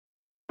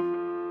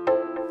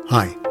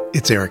Hi,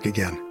 it's Eric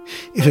again.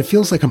 If it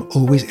feels like I'm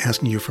always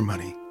asking you for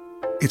money,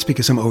 it's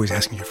because I'm always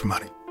asking you for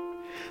money.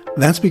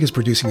 That's because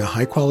producing a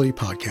high-quality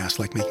podcast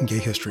like Making Gay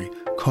History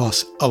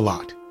costs a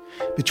lot.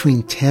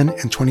 Between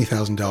 $10,000 and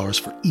 $20,000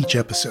 for each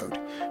episode,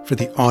 for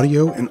the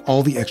audio and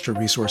all the extra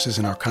resources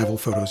and archival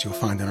photos you'll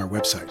find on our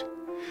website.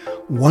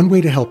 One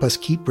way to help us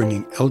keep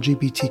bringing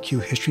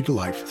LGBTQ history to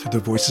life through the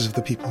voices of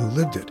the people who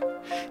lived it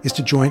is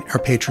to join our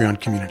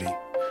Patreon community,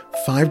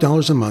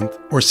 $5 a month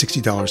or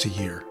 $60 a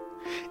year.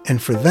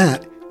 And for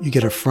that, you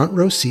get a front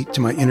row seat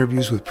to my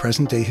interviews with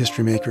present-day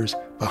history makers,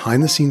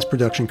 behind-the-scenes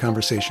production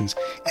conversations,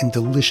 and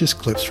delicious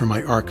clips from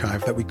my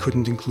archive that we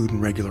couldn't include in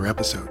regular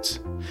episodes.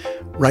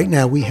 Right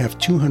now, we have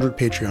 200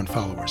 Patreon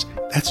followers.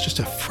 That's just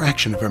a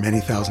fraction of our many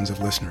thousands of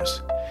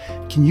listeners.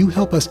 Can you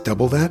help us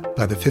double that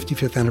by the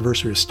 55th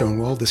anniversary of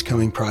Stonewall this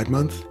coming Pride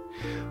Month?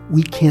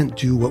 We can't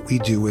do what we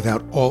do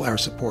without all our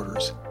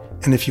supporters.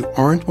 And if you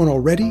aren't one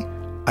already,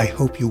 I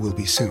hope you will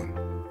be soon.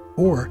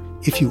 Or,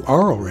 if you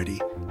are already,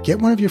 get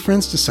one of your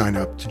friends to sign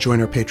up to join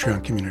our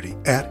Patreon community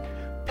at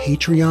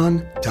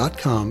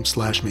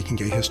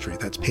patreon.com/makinggayhistory.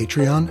 That's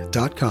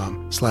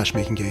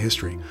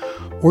patreon.com/makinggayhistory.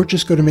 Or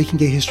just go to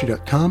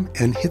makinggayhistory.com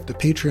and hit the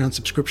Patreon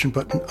subscription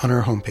button on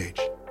our homepage.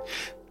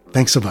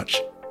 Thanks so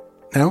much.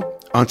 Now,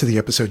 on to the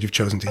episode you've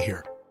chosen to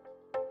hear.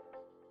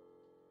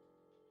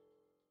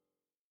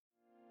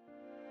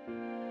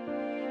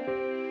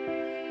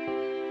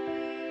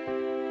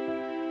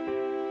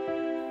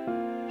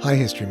 Hi,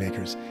 history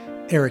makers.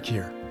 Eric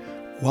here.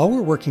 While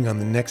we're working on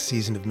the next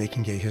season of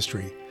Making Gay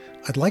History,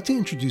 I'd like to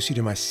introduce you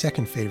to my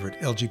second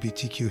favorite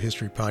LGBTQ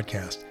history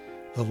podcast,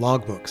 The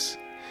Logbooks.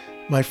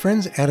 My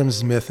friends Adam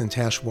Smith and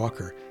Tash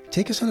Walker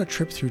take us on a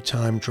trip through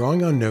time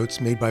drawing on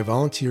notes made by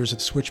volunteers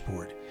at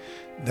Switchboard.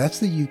 That's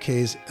the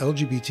UK's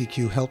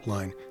LGBTQ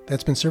helpline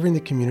that's been serving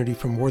the community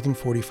for more than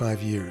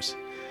 45 years.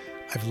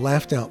 I've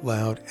laughed out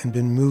loud and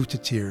been moved to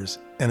tears,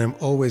 and I'm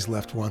always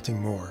left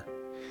wanting more.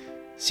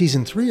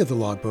 Season 3 of The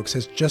Logbooks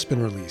has just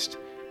been released,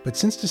 but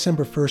since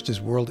December 1st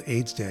is World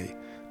AIDS Day,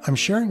 I'm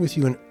sharing with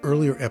you an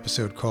earlier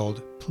episode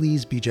called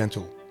Please Be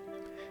Gentle.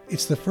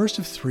 It's the first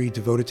of 3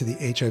 devoted to the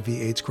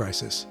HIV/AIDS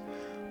crisis,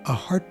 a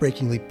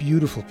heartbreakingly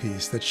beautiful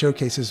piece that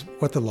showcases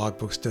what The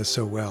Logbooks does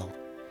so well.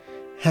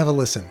 Have a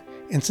listen,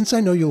 and since I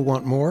know you'll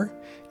want more,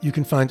 you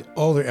can find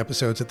all their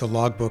episodes at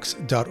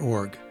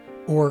thelogbooks.org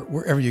or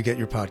wherever you get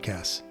your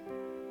podcasts.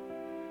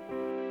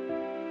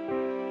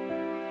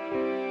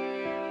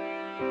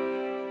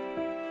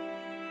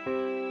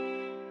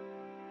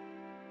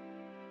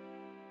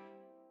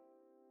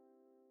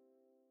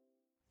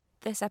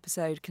 This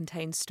episode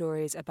contains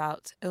stories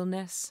about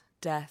illness,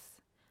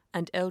 death,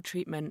 and ill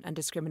treatment and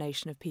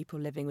discrimination of people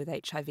living with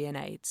HIV and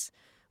AIDS,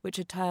 which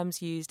are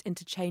terms used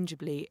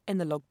interchangeably in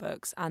the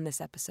logbooks and this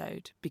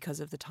episode because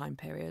of the time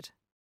period.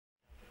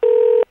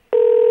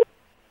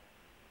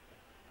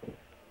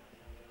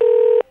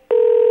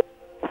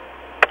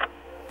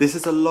 This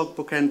is a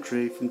logbook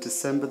entry from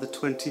December the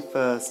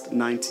 21st,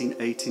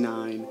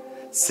 1989,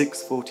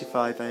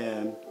 6:45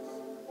 a.m.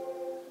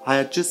 I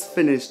had just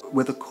finished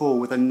with a call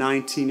with a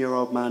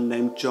 19-year-old man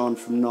named John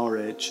from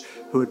Norwich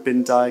who had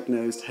been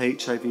diagnosed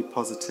HIV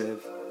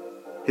positive.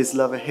 His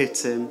lover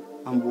hit him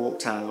and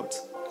walked out.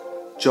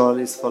 John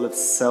is full of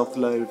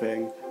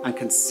self-loathing and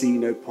can see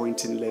no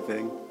point in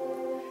living.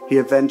 He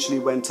eventually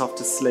went off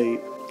to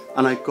sleep,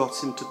 and I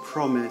got him to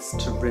promise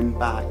to ring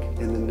back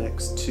in the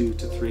next 2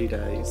 to 3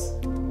 days.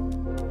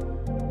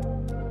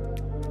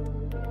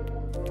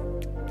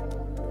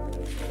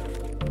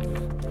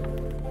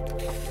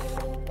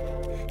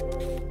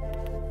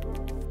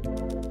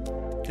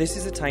 This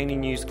is a tiny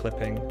news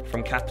clipping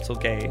from Capital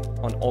Gay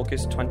on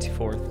August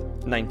 24th,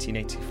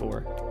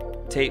 1984,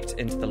 taped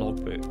into the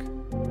logbook.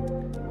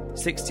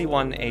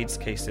 61 AIDS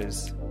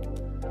cases.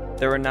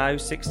 There are now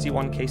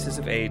 61 cases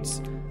of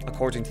AIDS,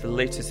 according to the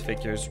latest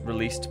figures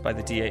released by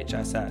the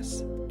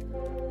DHSS.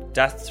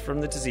 Deaths from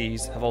the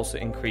disease have also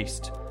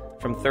increased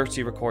from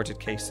 30 recorded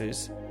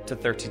cases to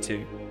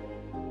 32.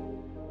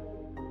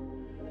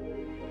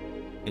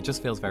 It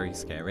just feels very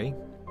scary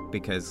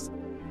because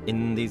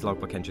in these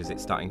logbook entries,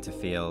 it's starting to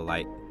feel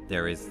like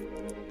there is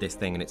this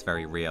thing and it's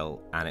very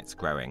real and it's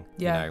growing.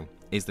 Yeah. You know,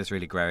 is this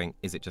really growing?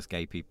 Is it just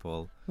gay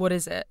people? What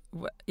is it?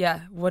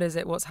 What is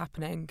it? What's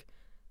happening?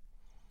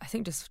 I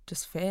think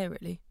just fear,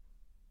 really.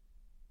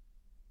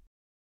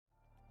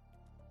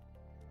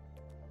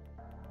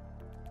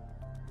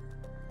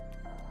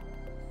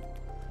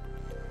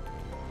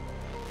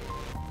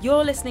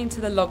 You're listening to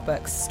The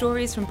Logbooks,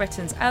 stories from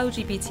Britain's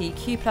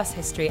LGBTQ+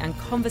 history and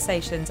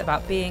conversations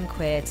about being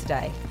queer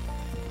today.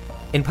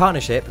 In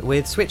partnership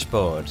with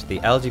Switchboard, the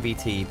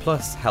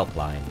LGBT+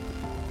 helpline.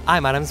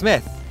 I'm Adam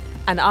Smith.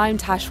 And I'm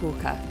Tash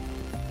Walker.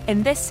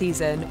 In this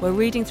season, we're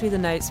reading through the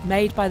notes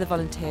made by the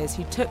volunteers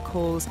who took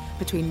calls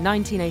between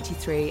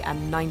 1983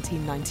 and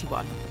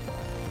 1991.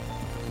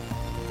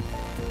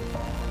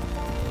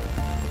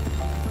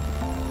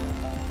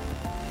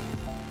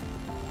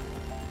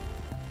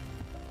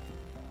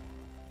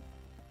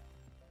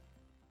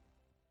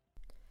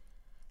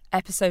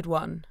 Episode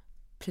 1,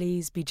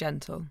 Please Be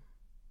Gentle.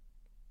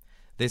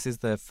 This is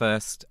the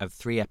first of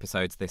 3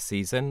 episodes this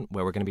season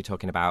where we're going to be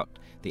talking about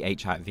the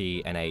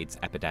HIV and AIDS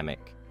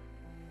epidemic.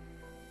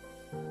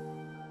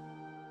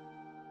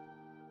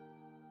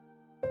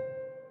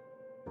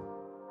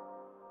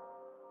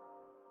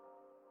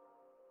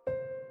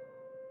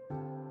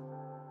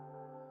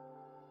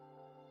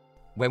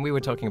 When we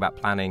were talking about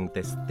planning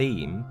this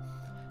theme,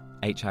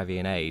 HIV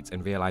and AIDS,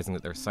 and realising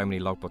that there are so many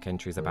logbook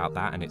entries about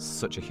that, and it's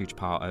such a huge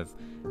part of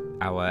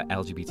our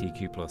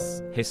LGBTQ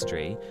plus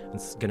history, and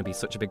it's going to be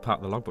such a big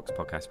part of the Logbooks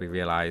podcast, we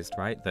realised,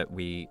 right, that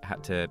we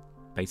had to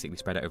basically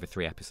spread it over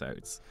 3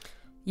 episodes.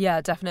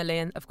 Yeah, definitely.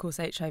 And of course,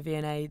 HIV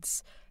and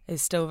AIDS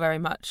is still very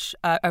much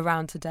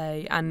around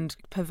today and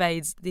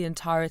pervades the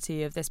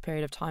entirety of this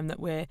period of time that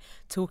we're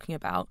talking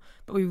about.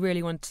 But we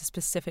really want to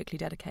specifically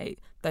dedicate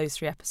those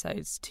 3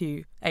 episodes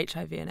to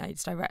HIV and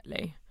AIDS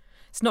directly.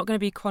 It's not going to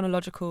be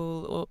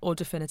chronological or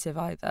definitive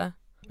either.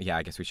 Yeah,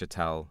 I guess we should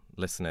tell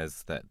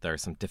listeners that there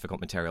is some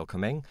difficult material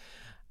coming,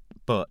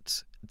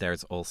 but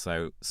there's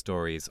also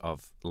stories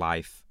of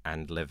life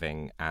and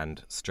living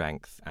and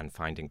strength and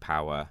finding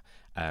power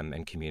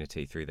and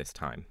community through this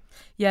time.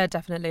 Yeah,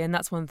 definitely. And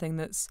that's one thing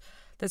that's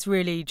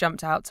really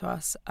jumped out to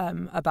us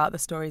about the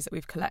stories that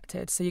we've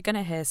collected. So you're going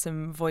to hear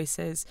some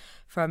voices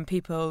from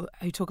people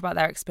who talk about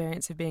their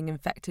experience of being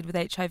infected with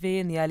HIV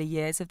in the early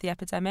years of the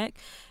epidemic,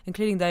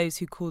 including those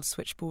who called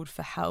Switchboard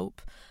for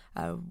help.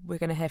 We're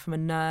going to hear from a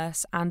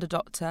nurse and a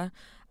doctor,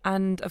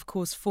 and of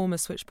course former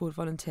Switchboard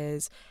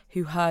volunteers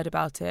who heard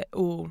about it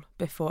all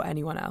before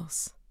anyone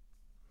else.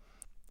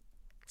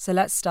 So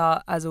let's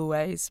start, as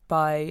always,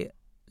 by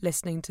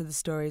listening to the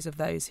stories of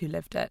those who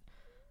lived it.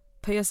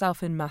 Put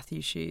yourself in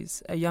Matthew's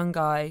shoes, a young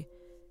guy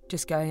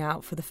just going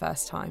out for the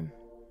first time.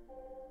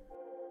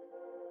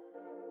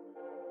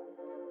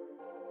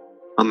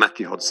 I'm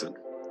Matthew Hodson.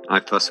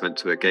 I first went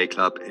to a gay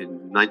club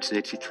in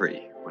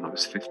 1983 when I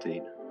was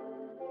 15.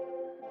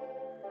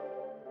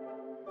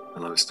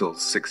 And I was still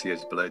 6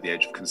 years below the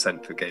age of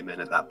consent for gay men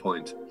at that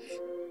point.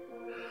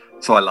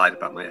 So I lied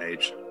about my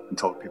age and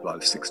told people I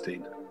was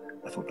 16.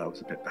 I thought that was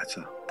a bit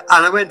better.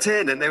 And I went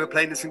in and they were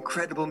playing this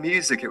incredible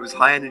music. It was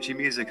high energy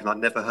music and I'd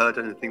never heard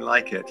anything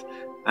like it.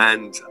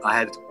 And I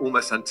had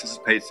almost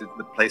anticipated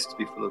the place to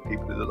be full of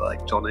people who looked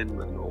like John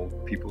Inman or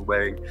people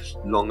wearing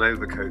long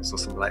overcoats or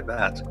something like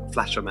that,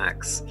 Flasher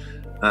Max.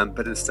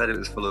 But instead it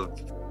was full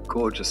of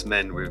gorgeous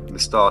men with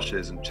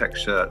moustaches and check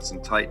shirts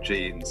and tight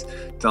jeans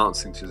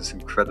dancing to this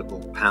incredible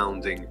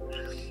pounding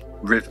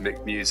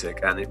rhythmic music,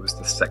 and it was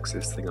the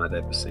sexiest thing I'd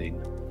ever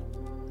seen.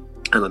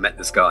 And I met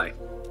this guy.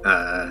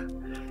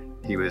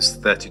 He was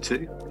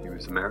 32, he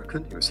was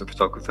American, he was a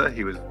photographer,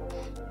 he was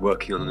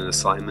working on an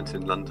assignment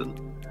in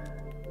London,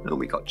 and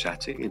we got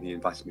chatting and he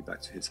invited me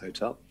back to his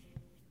hotel.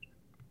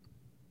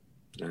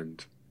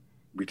 And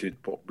we did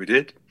what we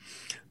did,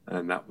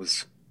 and that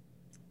was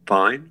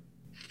fine.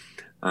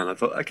 And I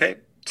thought, okay,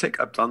 tick,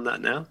 I've done that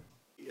now.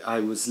 I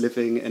was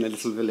living in a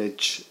little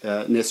village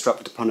near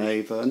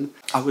Stratford-upon-Avon.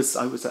 I was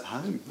at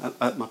home,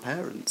 at my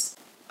parents'.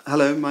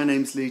 Hello, my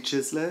name's Lee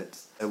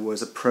Chislett. There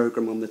was a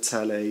programme on the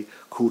telly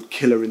called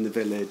Killer in the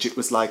Village. It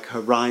was like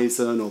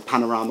Horizon or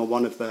Panorama,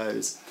 one of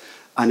those.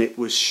 And it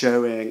was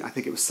showing, I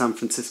think it was San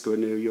Francisco or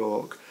New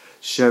York,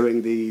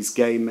 showing these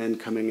gay men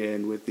coming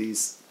in with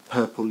these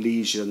purple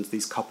lesions,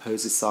 these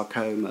Kaposi's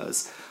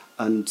sarcomas,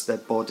 and their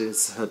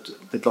bodies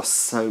they'd lost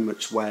so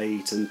much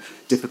weight and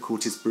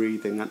difficulties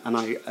breathing. And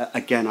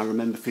I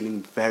remember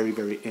feeling very,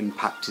 very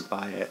impacted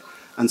by it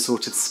and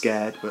sort of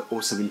scared, but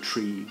also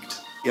intrigued.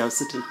 Yeah, I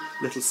was at a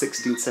little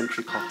 16th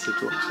century cottage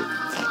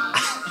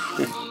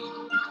watching.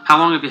 How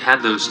long have you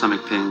had those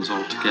stomach pains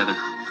altogether?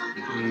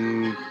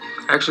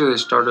 Actually, they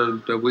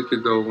started a week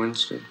ago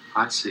Wednesday.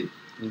 I see.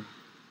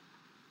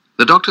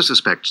 The doctor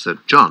suspects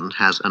that John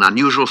has an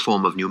unusual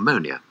form of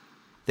pneumonia.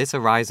 This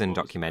Horizon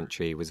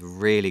documentary was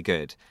really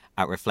good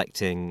at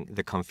reflecting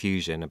the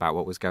confusion about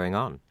what was going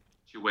on.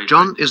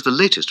 John is the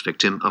latest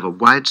victim of a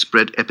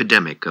widespread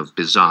epidemic of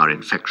bizarre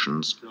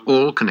infections,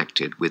 all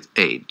connected with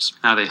AIDS.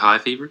 Are they high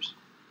fevers?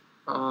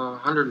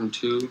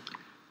 102.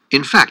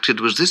 In fact,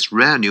 it was this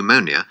rare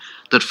pneumonia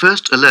that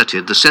first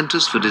alerted the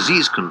Centers for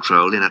Disease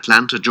Control in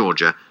Atlanta,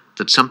 Georgia,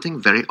 that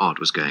something very odd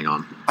was going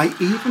on. I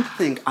even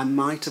think I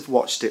might have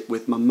watched it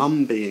with my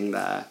mum being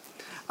there.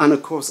 And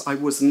of course, I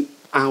wasn't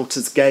out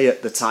as gay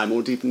at the time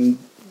or didn't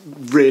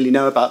really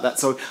know about that.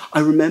 So I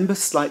remember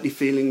slightly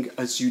feeling,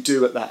 as you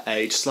do at that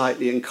age,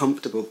 slightly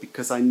uncomfortable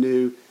because I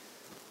knew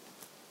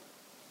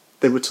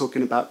they were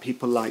talking about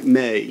people like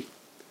me.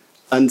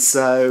 And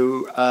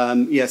so,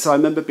 so I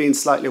remember being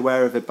slightly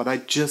aware of it, but I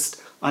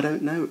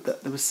don't know,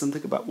 that there was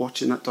something about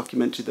watching that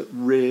documentary that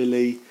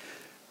really,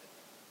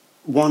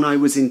 one, I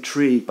was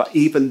intrigued, but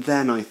even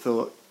then I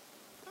thought,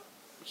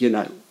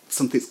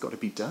 something's got to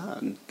be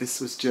done. This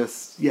was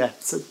just,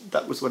 so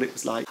that was what it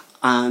was like.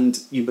 And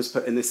you must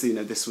put in this,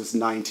 this was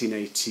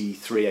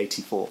 1983,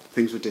 84.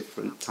 Things were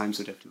different, times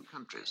were different.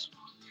 Countries.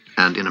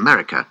 And in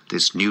America,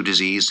 this new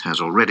disease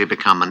has already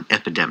become an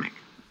epidemic.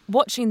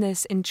 Watching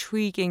this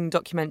intriguing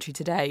documentary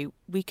today,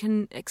 we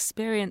can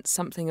experience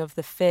something of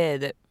the fear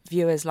that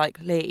viewers like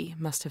Lee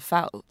must have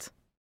felt.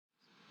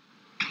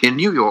 In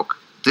New York,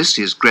 this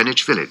is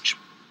Greenwich Village.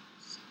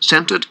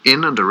 Centered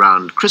in and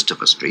around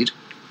Christopher Street,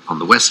 on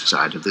the west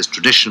side of this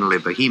traditionally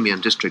bohemian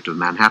district of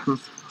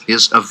Manhattan,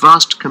 is a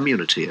vast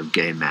community of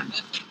gay men,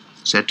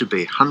 said to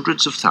be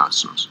hundreds of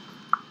thousands.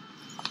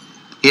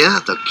 Here,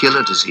 the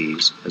killer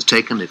disease has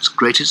taken its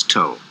greatest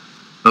toll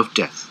of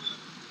death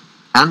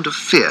and of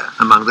fear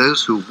among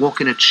those who walk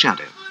in its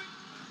shadow.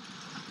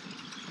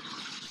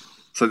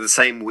 So the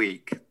same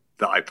week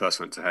that I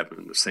first went to heaven,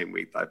 and the same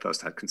week that I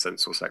first had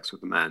consensual sex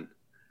with a man,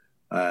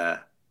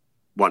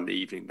 one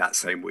evening that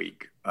same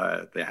week,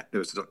 there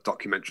was a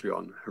documentary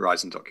on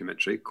Horizon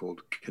documentary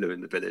called Killer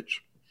in the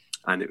Village.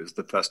 And it was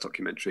the first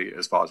documentary,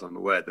 as far as I'm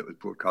aware, that was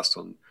broadcast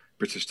on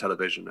British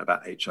television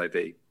about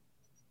HIV.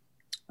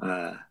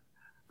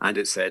 And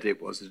it said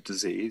it was a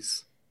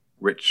disease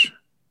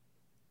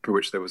for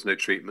which there was no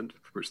treatment,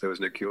 for which there was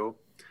no cure,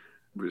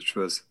 which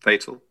was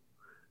fatal.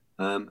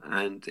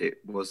 And it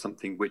was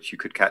something which you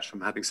could catch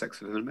from having sex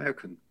with an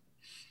American.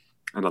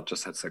 And I've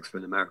just had sex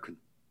with an American.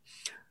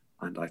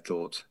 And I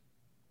thought,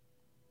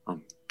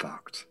 I'm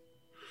fucked.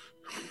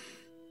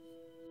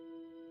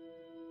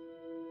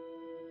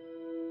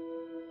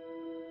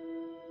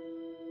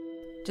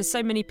 Just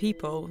so many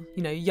people,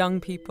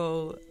 young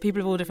people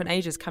of all different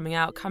ages coming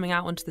out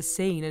onto the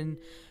scene and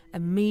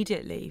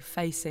immediately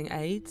facing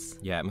AIDS.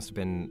 Yeah, it must have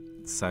been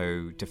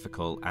so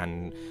difficult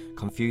and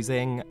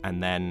confusing,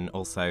 and then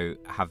also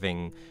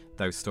having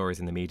those stories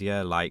in the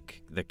media,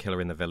 like the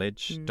Killer in the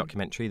Village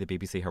documentary, the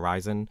BBC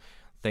Horizon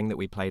thing that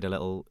we played a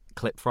little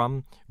clip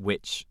from,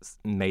 which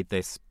made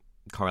this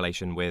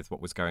correlation with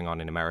what was going on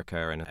in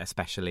America and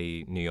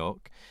especially New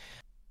York.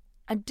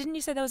 And didn't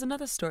you say there was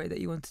another story that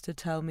you wanted to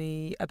tell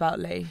me about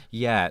Lee?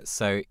 Yeah,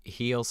 so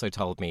he also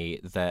told me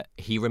that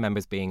he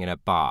remembers being in a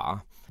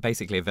bar,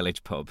 basically a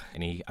village pub,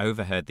 and he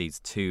overheard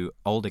these two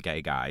older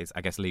gay guys.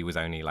 I guess Lee was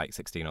only like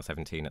 16 or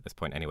 17 at this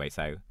point anyway,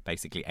 so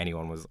basically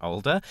anyone was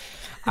older.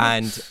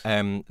 And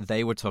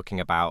they were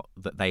talking about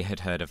that they had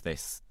heard of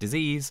this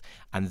disease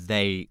and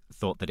they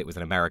thought that it was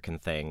an American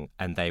thing.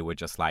 And they were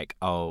just like,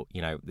 oh,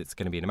 it's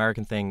going to be an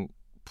American thing.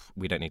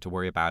 We don't need to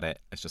worry about it.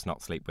 Let's just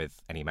not sleep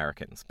with any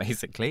Americans,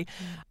 basically.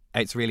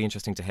 It's really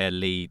interesting to hear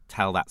Lee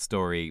tell that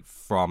story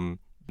from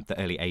the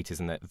early 80s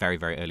and the very,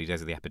 very early days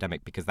of the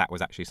epidemic, because that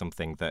was actually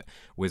something that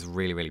was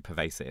really, really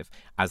pervasive.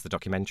 As the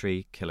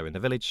documentary Killer in the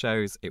Village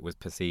shows, it was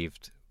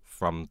perceived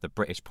from the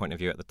British point of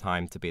view at the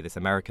time to be this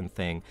American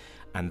thing.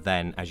 And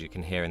then, as you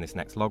can hear in this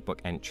next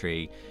logbook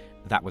entry,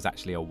 that was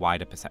actually a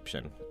wider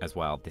perception as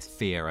well, this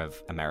fear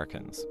of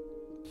Americans.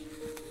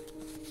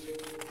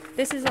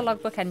 This is a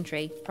logbook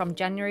entry from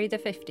January the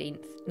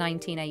 15th,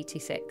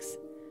 1986.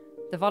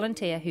 The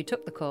volunteer who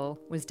took the call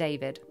was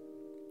David.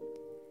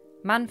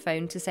 Man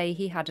phoned to say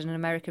he had an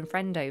American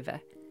friend over,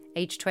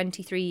 aged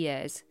 23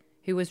 years,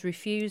 who was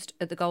refused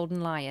at the Golden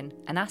Lion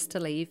and asked to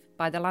leave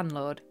by the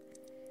landlord.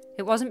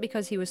 It wasn't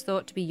because he was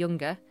thought to be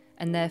younger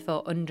and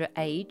therefore under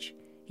age.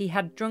 He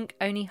had drunk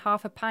only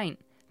half a pint,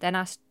 then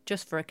asked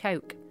just for a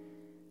Coke.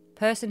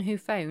 Person who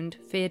phoned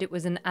feared it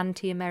was an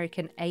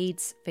anti-American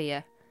AIDS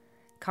fear.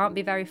 Can't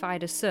be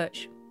verified as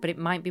such, but it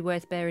might be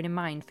worth bearing in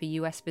mind for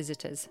US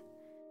visitors.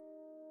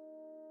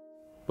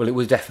 Well, it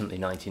was definitely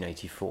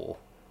 1984.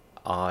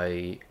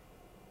 I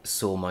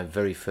saw my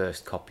very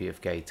first copy of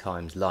Gay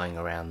Times lying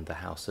around the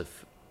house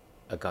of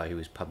a guy who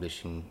was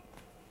publishing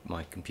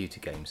my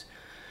computer games.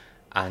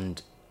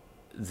 And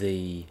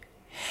the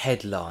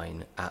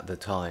headline at the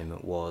time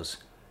was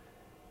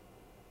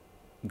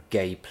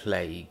 "Gay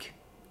Plague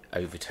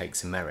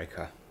Overtakes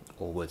America,"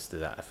 or words to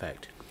that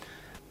effect.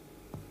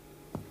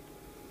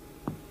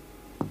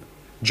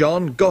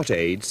 John got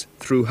AIDS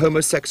through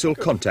homosexual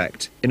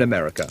contact in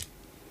America.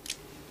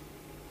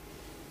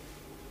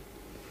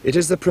 It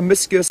is the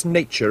promiscuous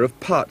nature of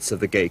parts of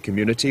the gay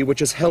community which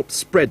has helped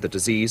spread the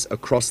disease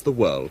across the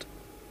world.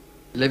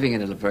 Living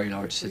in a very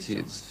large city,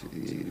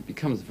 it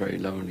becomes a very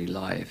lonely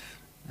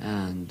life.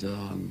 And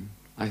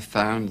I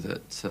found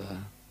that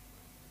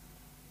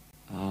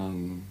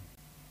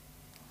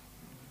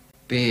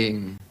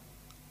being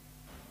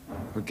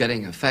or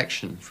getting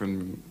affection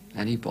from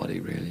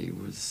anybody really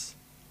was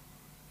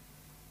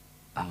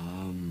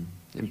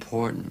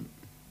important,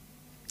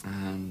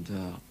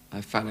 and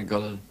I found I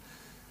got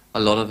a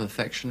lot of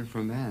affection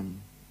from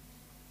men.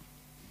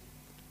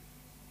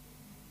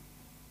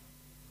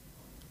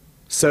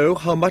 So,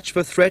 how much of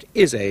a threat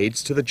is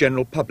AIDS to the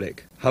general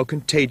public? How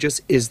contagious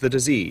is the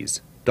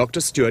disease?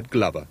 Dr. Stuart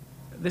Glover.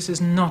 This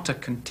is not a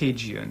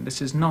contagion. This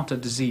is not a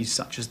disease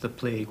such as the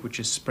plague, which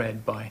is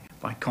spread by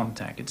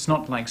contact. It's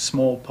not like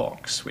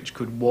smallpox, which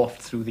could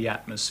waft through the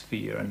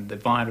atmosphere and the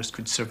virus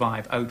could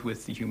survive out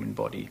with the human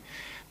body.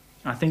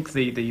 I think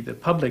the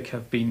public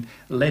have been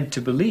led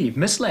to believe,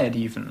 misled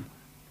even,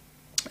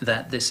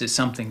 that this is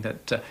something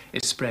that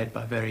is spread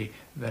by very,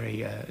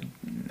 very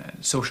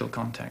social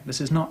contact.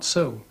 This is not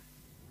so.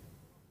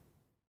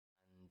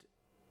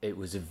 It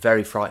was a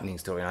very frightening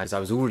story, and I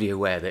was already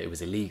aware that it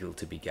was illegal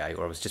to be gay,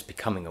 or I was just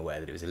becoming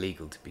aware that it was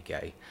illegal to be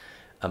gay,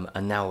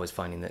 and now I was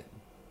finding that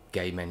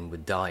gay men were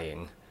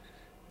dying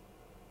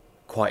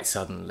quite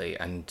suddenly,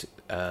 and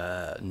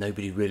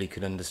nobody really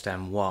could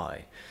understand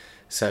why.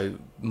 So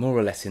more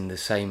or less in the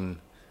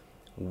same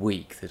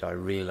week that I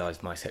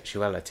realised my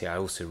sexuality, I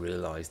also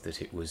realised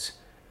that it was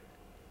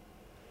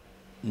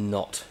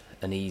not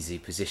an easy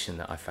position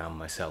that I found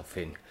myself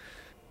in.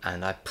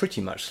 And I pretty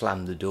much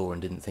slammed the door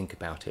and didn't think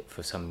about it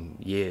for some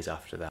years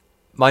after that.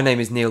 My name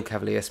is Neil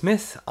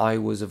Cavalier-Smith. I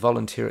was a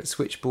volunteer at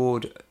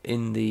Switchboard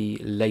in the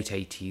late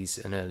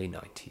 80s and early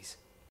 90s.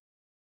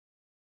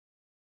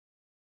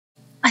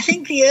 I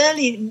think the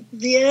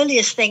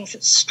earliest things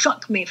that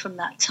struck me from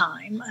that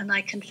time, and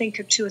I can think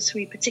of 2 or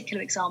 3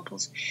 particular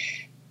examples,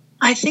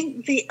 I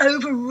think the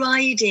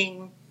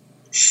overriding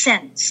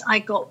sense I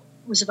got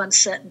was of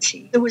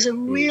uncertainty. There was a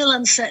real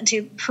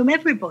uncertainty from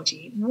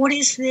everybody. What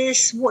is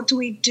this? What do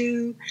we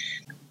do?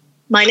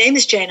 My name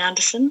is Jane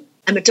Anderson.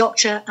 I'm a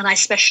doctor and I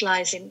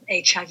specialise in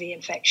HIV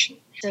infection.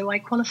 So I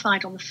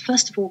qualified on the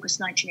 1st of August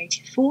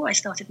 1984. I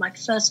started my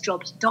first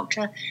job as a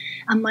doctor,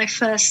 and my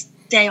first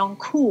day on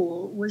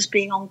call was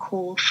being on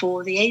call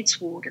for the AIDS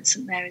ward at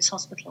St Mary's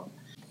Hospital.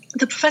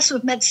 The professor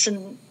of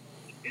medicine,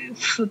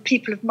 for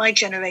people of my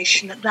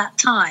generation at that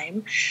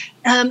time,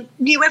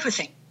 knew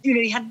everything. You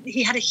know,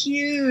 he had a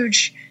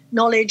huge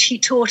knowledge. He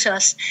taught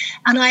us,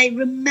 and I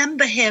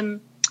remember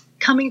him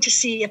coming to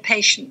see a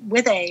patient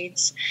with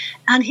AIDS,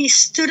 and he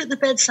stood at the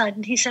bedside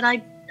and he said,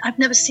 "I've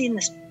never seen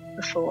this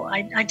before.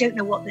 I don't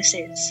know what this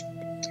is."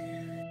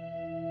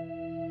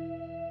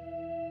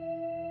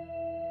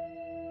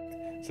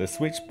 So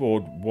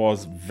Switchboard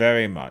was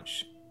very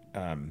much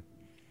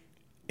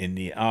in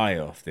the eye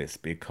of this,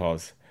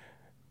 because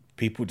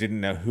people didn't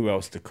know who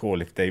else to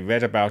call. If they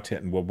read about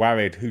it and were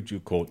worried, who'd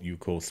you call? You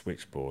call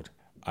Switchboard.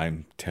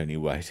 I'm Tony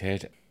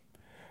Whitehead.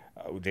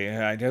 Oh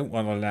dear, I don't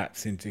want to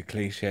lapse into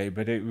cliche,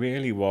 but it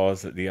really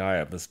was at the eye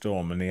of a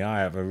storm, and the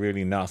eye of a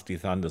really nasty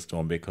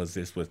thunderstorm, because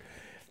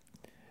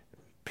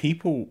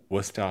people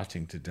were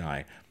starting to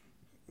die.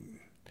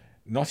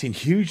 Not in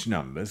huge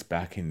numbers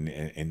back in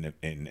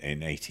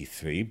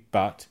 83,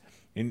 but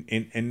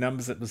in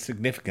numbers that were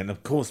significant.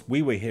 Of course,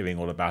 we were hearing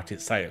all about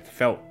it, so it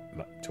felt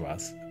to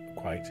us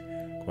quite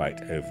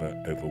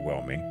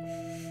overwhelming.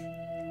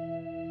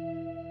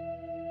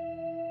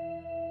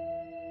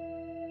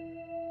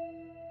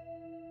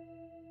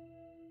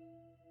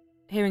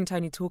 Hearing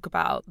Tony talk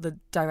about the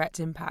direct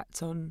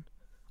impact on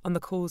the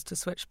calls to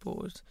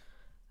Switchboard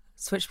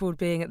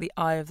being at the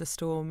eye of the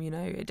storm, you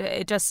know,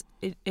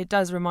 it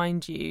does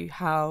remind you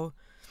how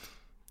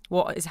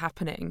what is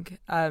happening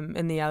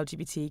in the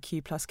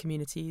LGBTQ plus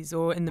communities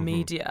or in the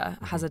media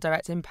has a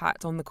direct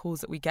impact on the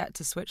calls that we get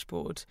to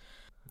Switchboard.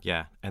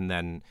 Yeah, and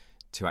then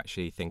to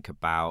actually think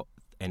about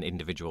an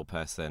individual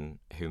person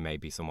who may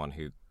be someone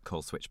who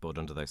calls Switchboard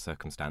under those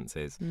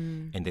circumstances.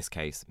 In this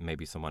case,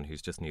 maybe someone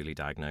who's just newly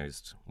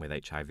diagnosed with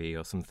HIV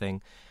or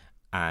something.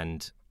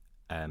 And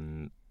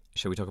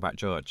shall we talk about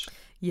George?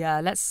 Yeah,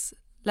 let's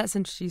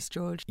introduce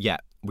George. Yeah,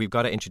 we've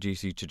got to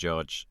introduce you to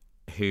George,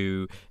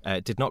 who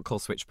did not call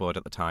Switchboard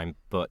at the time,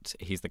 but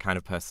he's the kind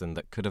of person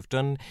that could have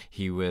done.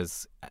 He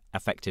was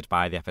affected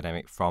by the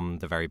epidemic from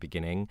the very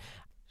beginning.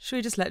 Should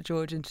we just let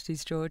George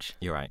introduce George?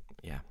 You're right,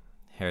 yeah.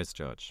 Here's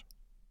George.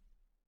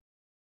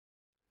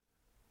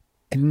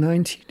 In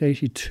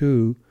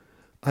 1982,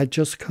 I'd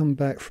just come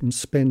back from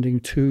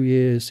spending 2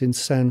 years in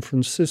San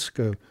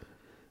Francisco,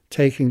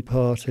 taking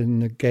part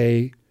in the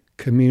gay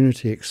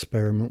community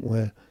experiment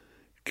where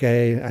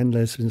gay and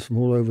lesbians from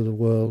all over the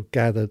world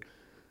gathered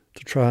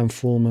to try and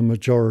form a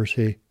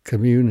majority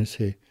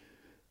community.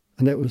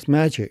 And it was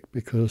magic,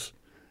 because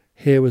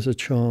here was a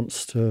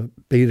chance to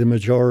be the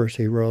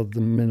majority rather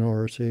than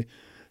minority,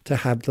 to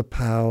have the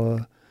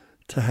power,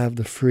 to have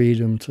the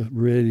freedom to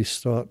really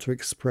start to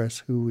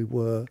express who we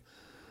were.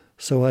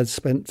 So I'd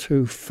spent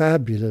 2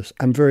 fabulous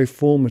and very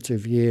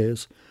formative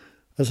years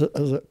as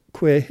a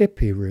queer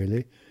hippie,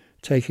 really,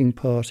 taking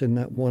part in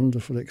that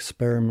wonderful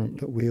experiment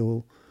that we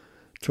all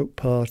took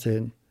part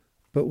in.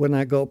 But when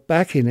I got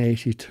back in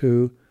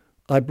 82,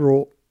 I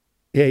brought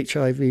the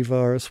HIV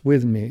virus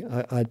with me.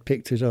 I'd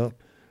picked it up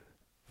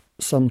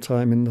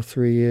sometime in the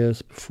 3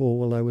 years before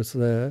while I was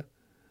there.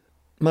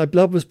 My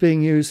blood was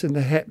being used in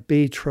the Hep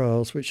B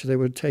trials, which they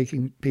were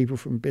taking people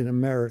from in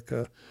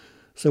America.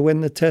 So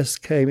when the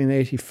test came in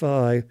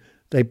 85,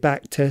 they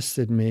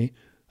back-tested me,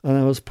 and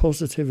I was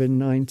positive in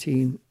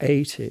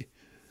 1980.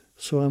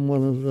 So I'm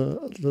one of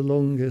the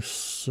longest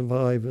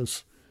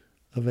survivors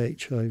of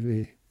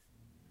HIV.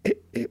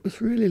 It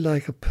was really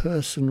like a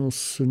personal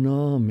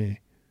tsunami.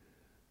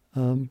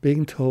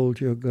 Being told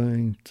you're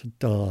going to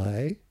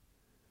die.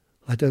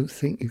 I don't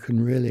think you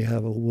can really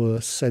have a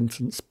worse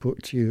sentence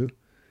put to you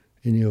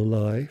in your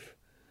life.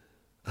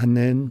 And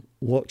then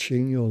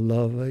watching your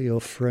lover,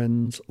 your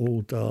friends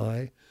all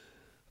die,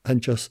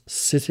 and just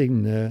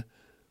sitting there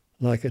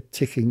like a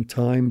ticking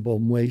time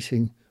bomb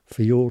waiting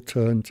for your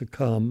turn to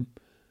come,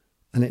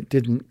 and it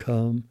didn't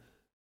come.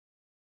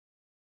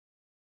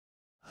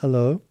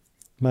 Hello,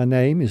 my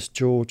name is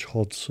George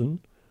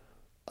Hodson.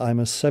 I'm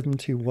a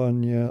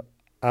 71-year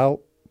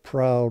out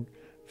proud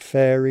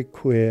fairy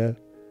queer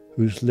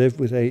who's lived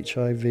with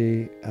HIV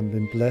and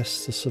been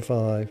blessed to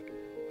survive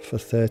for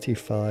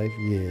 35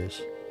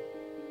 years.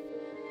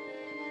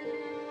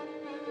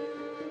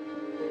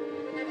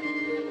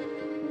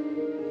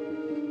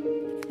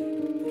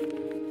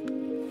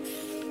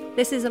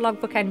 This is a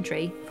logbook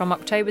entry from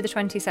October the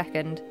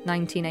 22nd,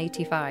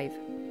 1985.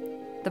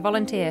 The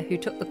volunteer who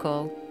took the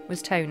call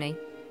was Tony.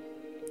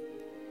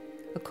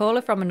 A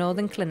caller from a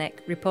northern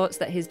clinic reports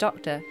that his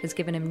doctor has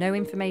given him no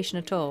information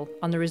at all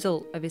on the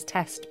result of his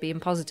test being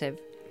positive.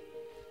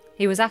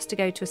 He was asked to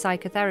go to a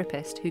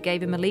psychotherapist who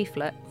gave him a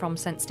leaflet from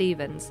St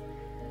Stephen's,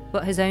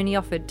 but has only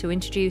offered to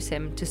introduce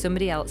him to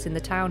somebody else in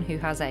the town who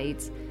has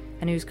AIDS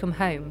and who's come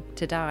home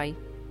to die.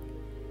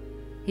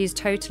 He is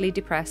totally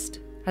depressed,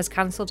 has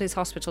cancelled his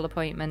hospital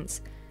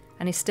appointments,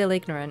 and is still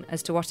ignorant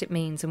as to what it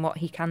means and what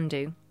he can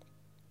do.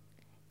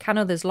 Can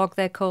others log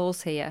their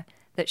calls here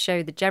that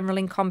show the general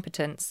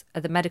incompetence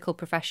of the medical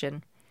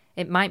profession?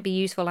 It might be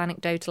useful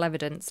anecdotal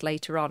evidence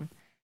later on.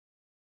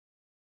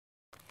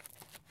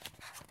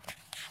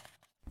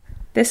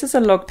 This is a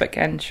logbook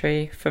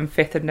entry from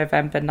 5th of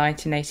November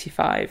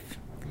 1985.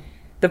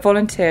 The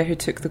volunteer who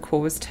took the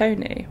call was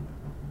Tony.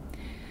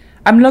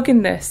 I'm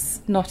logging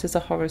this not as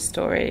a horror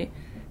story,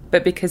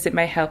 but because it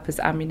may help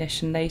as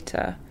ammunition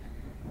later.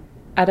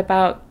 At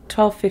about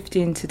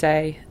 12:15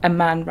 today, a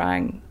man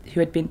rang who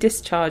had been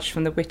discharged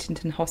from the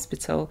Whittington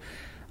Hospital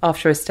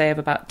after a stay of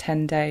about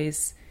 10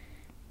 days.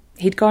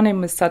 He'd gone in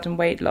with sudden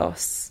weight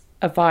loss,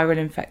 a viral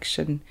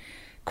infection,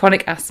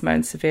 chronic asthma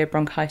and severe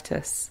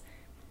bronchitis.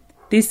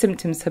 These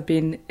symptoms had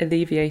been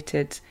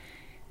alleviated,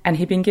 and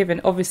he'd been given,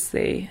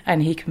 obviously,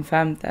 and he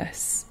confirmed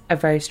this, a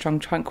very strong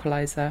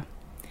tranquilizer.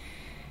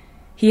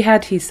 He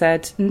had, he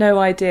said, no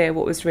idea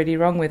what was really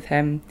wrong with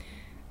him.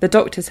 The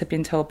doctors had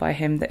been told by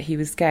him that he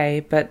was gay,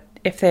 but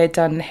if they had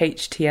done an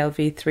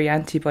HTLV3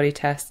 antibody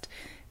test,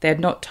 they had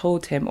not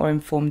told him or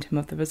informed him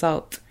of the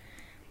result.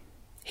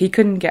 He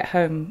couldn't get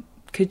home,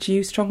 could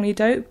you strongly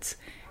doped,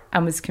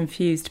 and was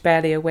confused,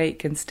 barely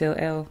awake and still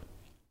ill.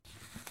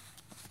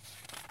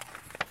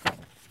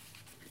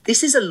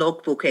 This is a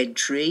logbook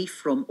entry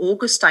from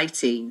August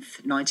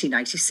 18th,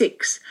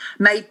 1986,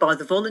 made by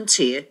the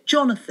volunteer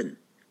Jonathan.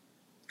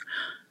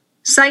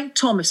 St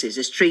Thomas's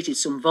has treated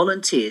some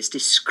volunteers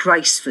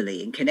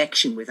disgracefully in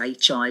connection with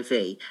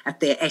HIV at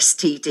their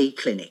STD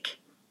clinic.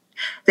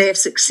 They have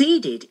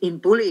succeeded in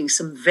bullying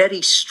some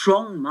very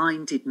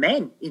strong-minded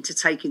men into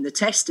taking the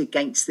test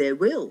against their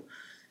will.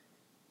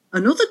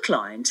 Another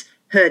client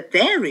heard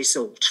their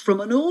result from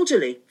an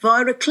orderly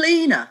via a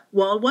cleaner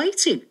while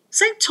waiting.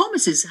 St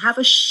Thomas's have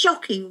a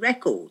shocking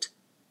record.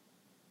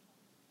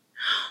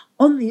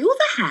 On the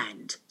other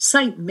hand,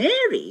 St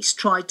Mary's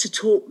tried to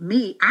talk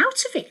me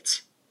out of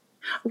it.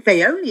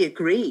 They only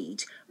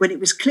agreed when it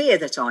was clear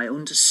that I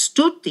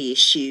understood the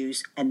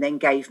issues and then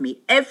gave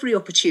me every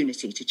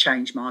opportunity to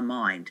change my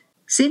mind.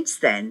 Since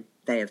then,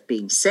 they have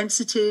been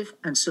sensitive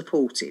and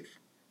supportive.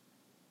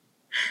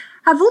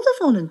 Have other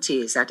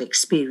volunteers had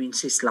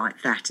experiences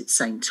like that at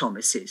St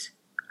Thomas's?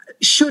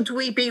 Should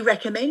we be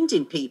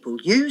recommending people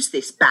use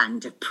this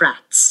band of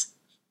prats?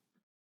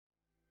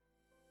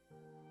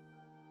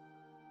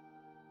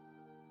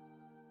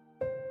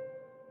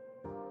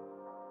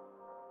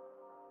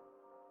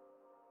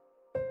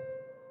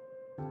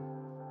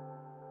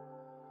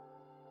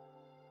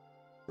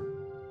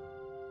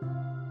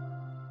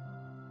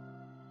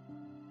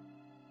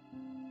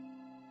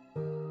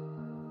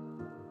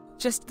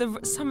 Just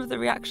some of the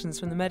reactions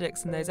from the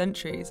medics in those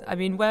entries. I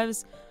mean, where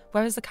is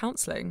the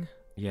counselling?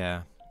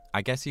 Yeah.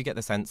 I guess you get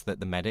the sense that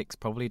the medics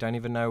probably don't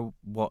even know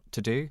what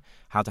to do,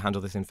 how to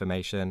handle this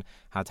information,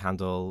 how to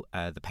handle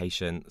the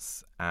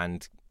patients,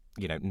 and,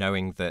 you know,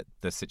 knowing that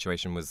the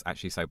situation was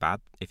actually so bad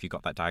if you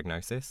got that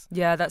diagnosis.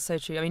 Yeah, that's so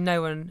true. I mean,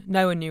 no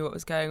one knew what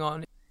was going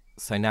on.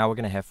 So now we're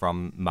going to hear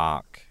from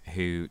Mark,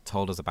 who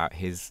told us about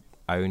his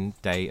own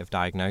day of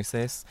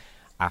diagnosis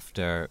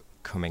after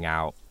coming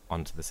out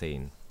onto the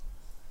scene.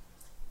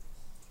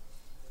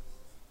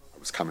 I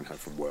was coming home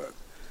from work.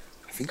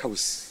 I think I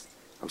was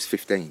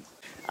 15,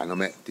 and I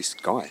met this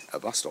guy at a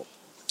bus stop,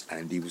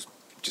 and he was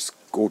just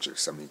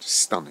gorgeous. I mean, just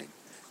stunning.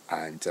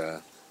 And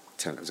turned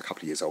out he was a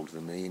couple of years older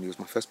than me, and he was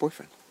my first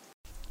boyfriend.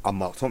 I'm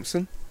Mark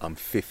Thompson. I'm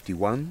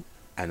 51,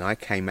 and I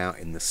came out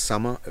in the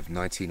summer of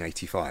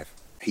 1985.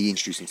 He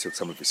introduced me to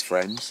some of his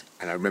friends,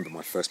 and I remember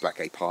my first black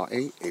gay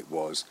party. It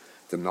was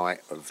the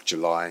night of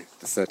July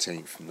the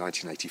 13th,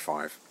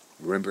 1985.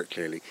 I remember it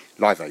clearly.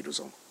 Live Aid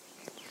was on.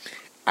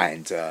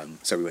 And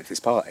so we went to this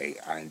party,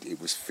 and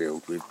it was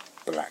filled with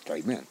black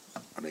gay men.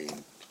 I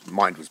mean,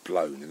 mind was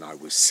blown, and I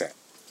was set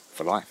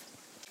for life.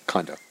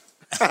 Kind of.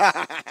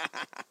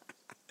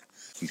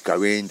 You'd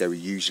go in, they were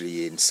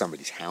usually in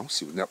somebody's house.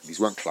 These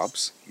weren't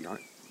clubs, you know.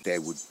 There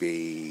would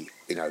be,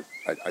 you know,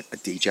 a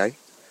DJ,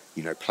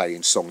 you know,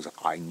 playing songs that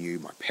I knew,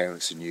 my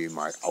parents knew,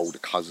 my older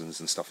cousins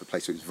and stuff would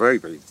play. So it was very,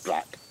 very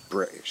black,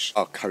 British.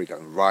 Oh, curry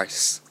goat and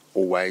rice,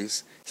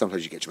 always.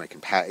 Sometimes you get Jamaican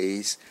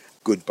patties,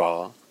 good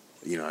bar,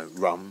 you know,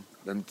 rum,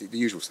 and the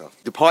usual stuff.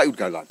 The party would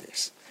go like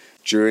this.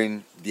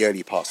 During the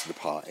early parts of the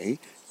party,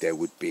 there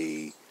would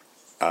be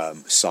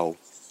soul,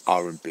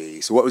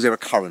 R&B. So what was ever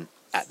current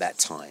at that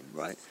time,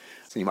 right?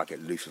 So you might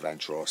get Luther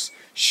Vandross,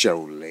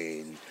 Cheryl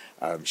Lynn,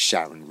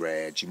 Sharon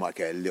Red. You might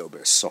get a little bit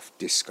of soft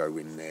disco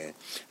in there, a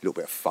little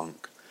bit of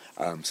funk,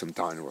 some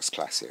Diana Ross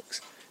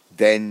classics.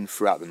 Then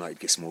throughout the night you'd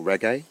get some more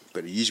reggae,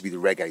 but it usually be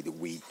the reggae that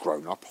we'd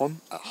grown up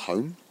on at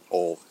home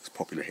or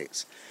popular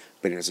hits.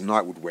 But then as the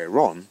night would wear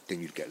on,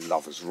 then you'd get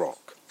lovers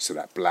rock, so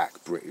that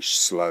black British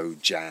slow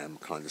jam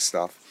kind of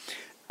stuff,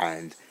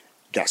 and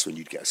that's when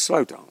you'd get a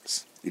slow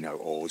dance,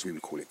 or as we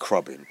would call it,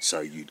 crubbing. So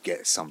you'd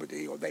get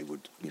somebody, or they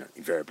would,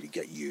 invariably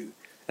get you,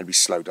 and be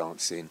slow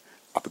dancing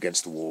up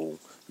against the wall,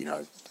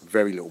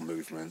 very little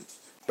movement,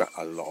 but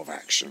a lot of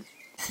action.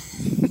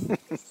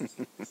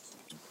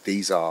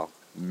 These are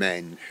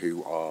men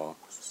who are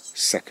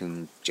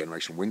second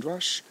generation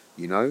Windrush,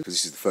 because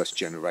this is the first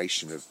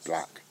generation of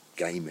black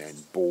gay men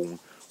born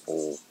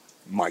or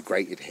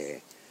migrated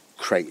here,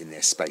 creating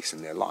their space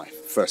in their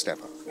life. First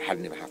ever. It had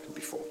never happened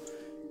before.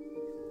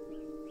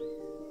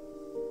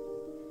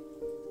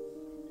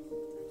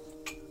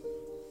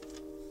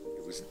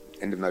 It was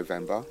end of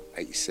November,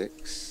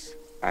 86,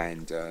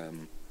 and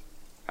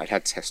I'd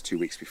had tests 2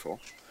 weeks before,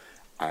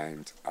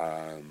 and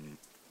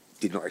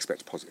did not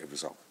expect a positive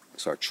result.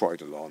 So I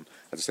tried along.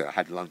 As I said, I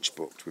had lunch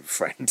booked with a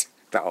friend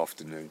that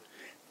afternoon,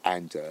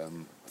 and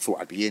thought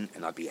I'd be in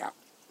and I'd be out.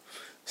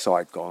 So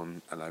I'd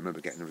gone, and I remember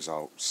getting the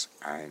results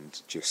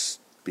and just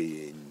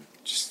being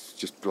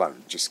just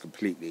blown, just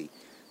completely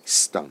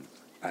stunned,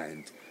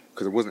 and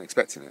because I wasn't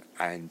expecting it.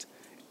 And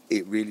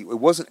it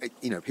wasn't,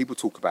 people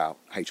talk about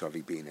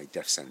HIV being a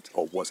death sentence,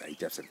 or was a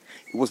death sentence.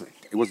 I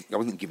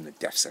wasn't given a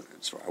death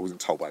sentence, right? I wasn't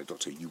told by the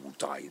doctor, you will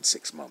die in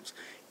 6 months.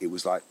 It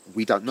was like,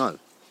 we don't know.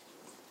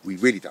 We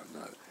really don't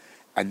know.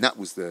 And that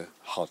was the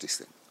hardest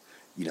thing,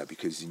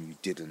 because you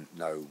didn't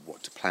know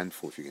what to plan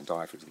for if you're going to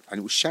die. And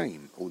it was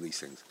shame, all these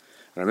things.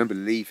 And I remember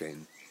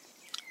leaving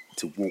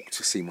to walk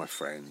to see my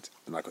friend,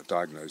 and I got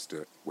diagnosed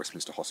at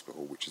Westminster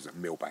Hospital, which is at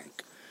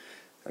Millbank.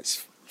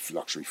 That's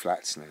luxury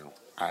flats now.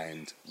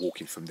 And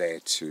walking from there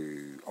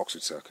to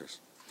Oxford Circus.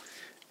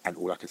 And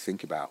all I could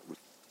think about were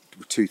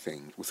three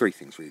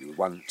things really.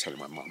 One, telling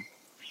my mum.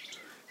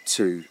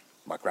 Two,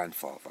 my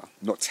grandfather,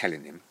 not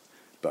telling him,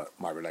 but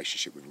my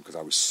relationship with him, because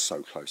I was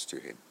so close to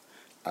him.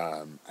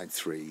 And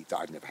three, that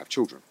I'd never have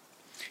children.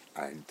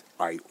 And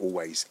I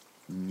always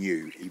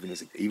knew,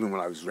 even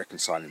when I was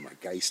reconciling my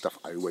gay stuff,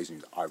 I always knew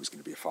that I was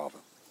going to be a father.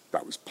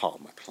 That was part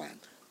of my plan.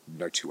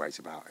 No two ways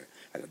about it.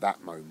 And at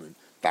that moment,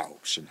 that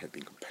option had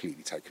been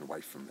completely taken away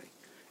from me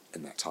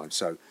in that time.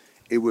 So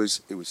there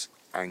wasn't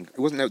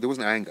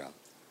anger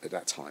at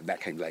that time. That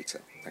came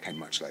later. That came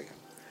much later.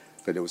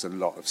 But there was a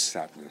lot of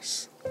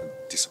sadness and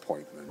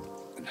disappointment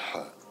and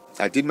hurt.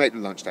 I did make the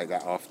lunch date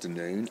that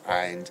afternoon,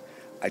 and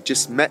I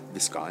just met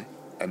this guy.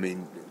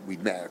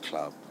 We'd met at a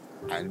club,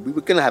 and we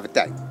were going to have a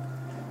date.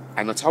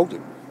 And I told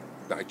him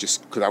that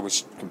because I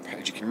was,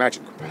 as you can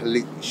imagine,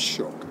 completely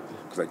shocked,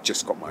 because I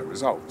just got my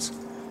results.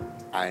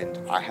 And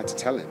I had to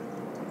tell him.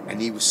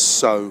 And he was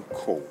so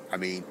cool.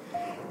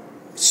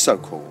 So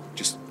cool.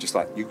 Just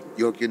like,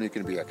 you're going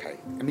to be okay.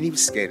 He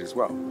was scared as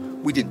well.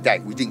 We didn't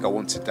date. We didn't go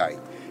on to date.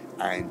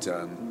 And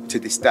to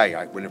this day,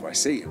 whenever I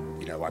see him,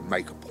 I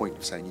make a point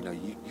of saying,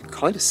 you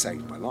kind of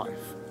saved my life.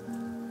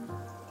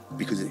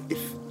 Because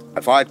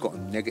if I had got a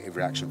negative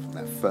reaction from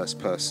that first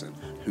person,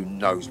 who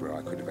knows where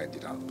I could have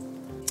ended up.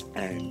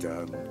 And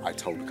I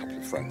told a couple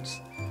of friends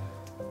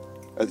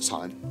at the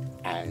time,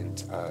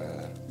 and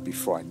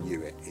before I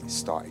knew it, it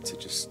started to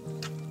just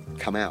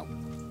come out.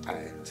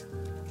 And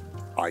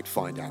I'd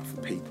find out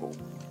from people,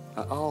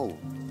 or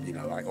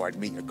I'd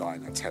meet a guy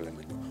and I'd tell him,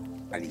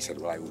 and he said,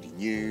 well, I already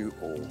knew,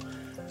 or,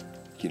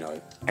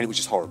 and it was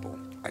just horrible.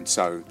 And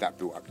so that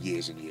built up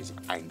years and years of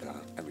anger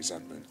and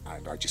resentment,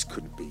 and I just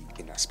couldn't be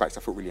in that space.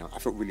 I felt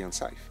really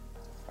unsafe.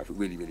 I felt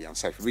really, really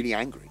unsafe, really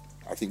angry.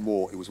 I think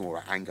it was more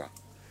about anger.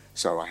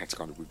 So I had to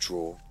kind of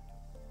withdraw.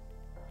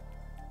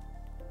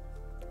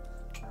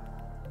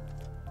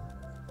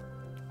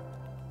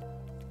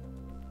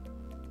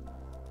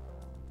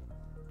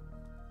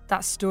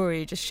 That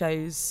story just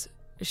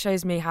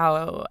shows me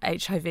how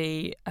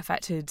HIV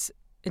affected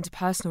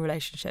interpersonal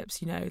relationships,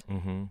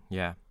 Mm-hmm,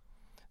 yeah.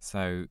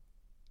 So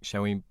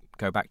shall we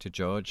go back to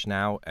George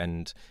now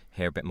and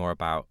hear a bit more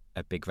about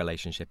a big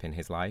relationship in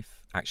his life,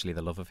 actually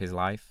the love of his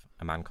life,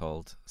 a man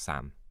called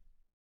Sam?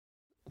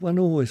 One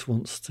always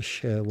wants to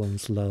share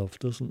one's love,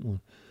 doesn't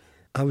one?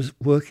 I was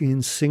working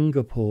in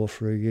Singapore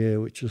for a year,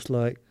 which is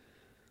like,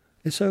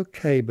 it's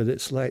okay, but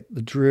it's like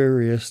the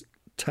dreariest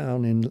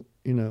town in,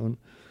 and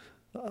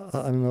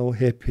I'm an old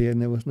hippie,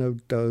 and there was no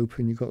dope,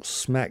 and you got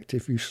smacked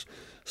if you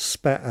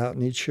spat out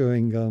any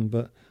chewing gum,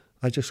 but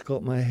I just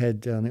got my head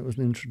down. It was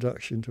an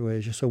introduction to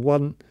Asia. So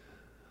one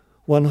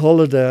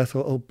holiday I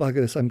thought, oh, bugger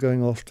this, I'm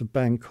going off to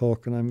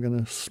Bangkok and I'm going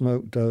to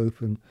smoke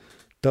dope and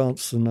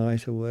dance the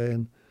night away.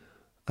 And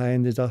I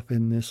ended up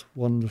in this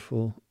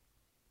wonderful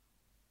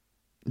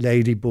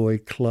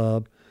ladyboy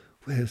club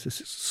where there's this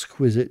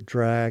exquisite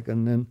drag,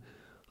 and then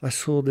I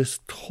saw this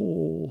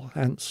tall,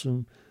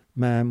 handsome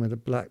man with a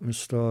black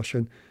moustache,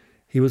 and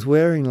he was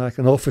wearing like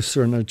an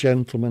officer and a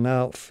gentleman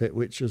outfit,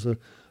 which is a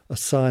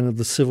sign of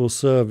the civil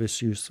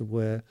service used to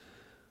wear.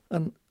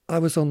 And I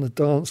was on the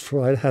dance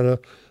floor. I had a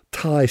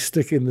tie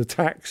stick in the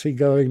taxi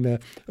going there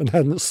and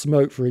hadn't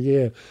smoked for a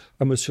year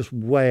and was just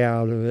way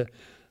out of it.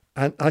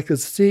 And I could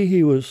see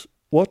he was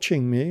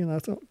watching me, and I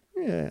thought,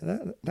 yeah,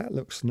 that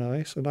looks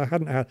nice. And I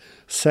hadn't had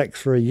sex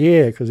for a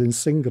year, because in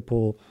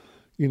Singapore,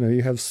 you know,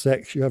 you have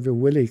sex, you have your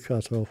willy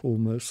cut off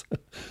almost.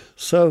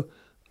 So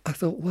I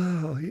thought,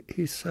 wow,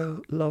 he's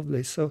so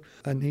lovely.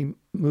 And he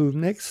moved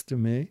next to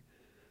me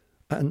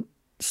and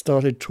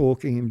started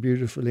talking in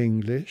beautiful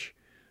English.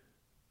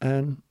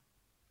 And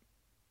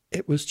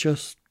it was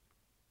just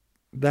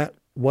that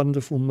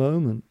wonderful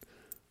moment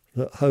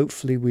that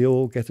hopefully we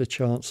all get a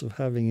chance of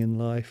having in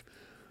life,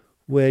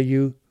 where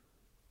you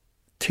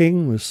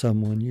ting with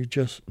someone, you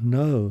just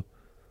know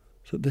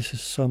that this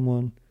is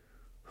someone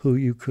who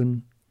you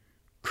can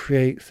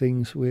create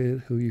things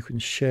with, who you can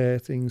share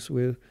things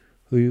with,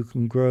 who you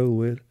can grow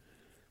with.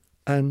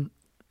 And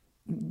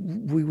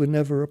we were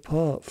never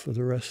apart for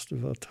the rest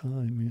of our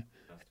time. Yeah.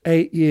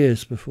 8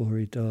 years before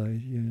he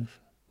died, yes,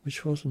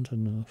 which wasn't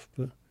enough,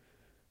 but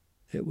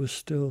it was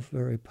still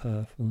very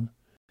powerful.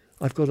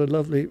 I've got a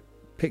lovely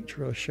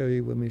picture I'll show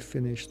you when we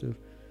finished of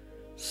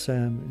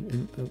Sam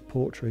in a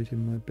portrait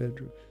in my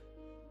bedroom.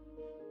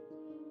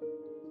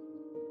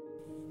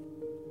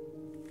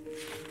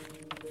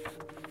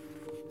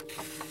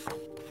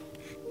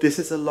 This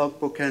is a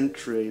logbook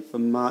entry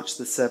from March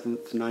the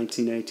 7th,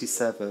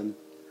 1987.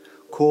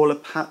 Caller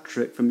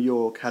Patrick from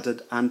York had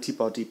an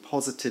antibody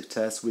positive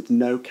test with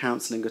no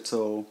counselling at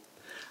all.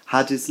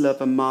 Had his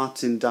lover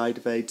Martin died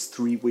of AIDS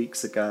 3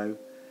 weeks ago.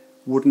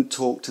 Wouldn't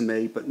talk to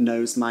me but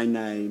knows my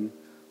name.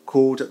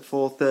 Called at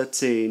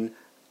 4:13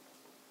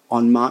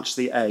 on March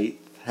the 8th,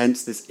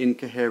 hence this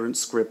incoherent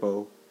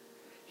scribble.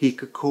 He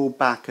could call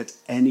back at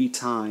any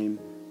time.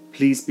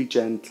 Please be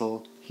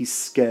gentle. He's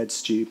scared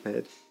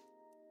stupid.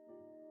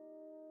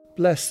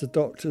 Bless the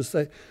doctors.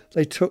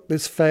 They took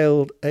this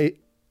failed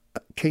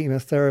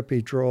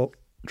chemotherapy drug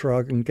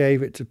and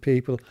gave it to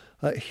people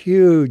at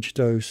huge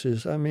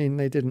doses. I mean,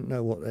 they didn't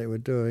know what they were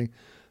doing.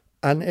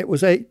 And it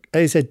was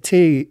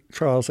AZT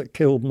trials that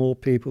killed more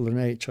people than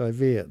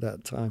HIV at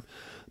that time.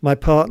 My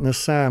partner,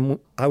 Sam,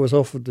 I was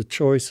offered the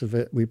choice of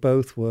it. We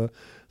both were.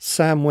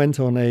 Sam went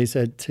on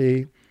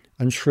AZT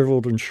and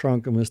shriveled and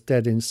shrunk and was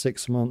dead in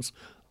 6 months.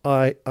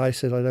 I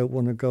said, I don't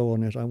want to go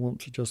on it. I want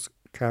to just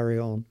carry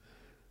on.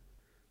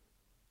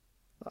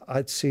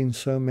 I'd seen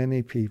so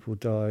many people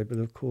die, but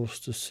of course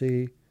to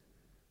see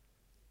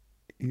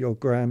your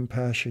grand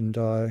passion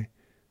die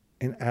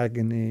in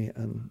agony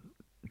and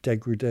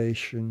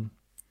degradation,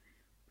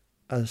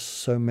 as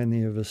so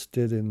many of us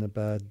did in the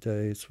bad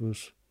days,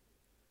 was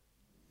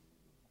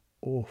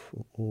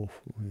awful,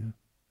 awful,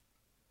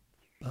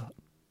 yeah.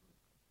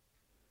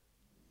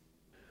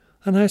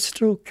 And I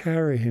still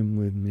carry him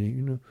with me,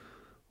 you know.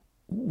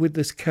 With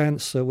this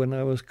cancer, when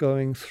I was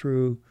going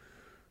through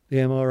the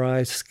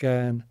MRI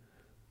scan,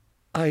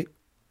 I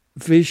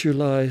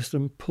visualized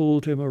and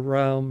pulled him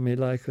around me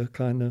like a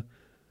kind of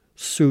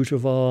suit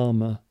of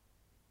armor,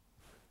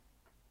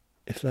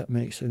 if that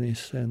makes any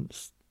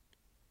sense.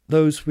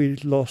 Those we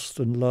lost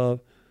and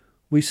loved,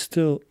 I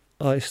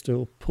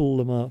still pull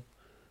them up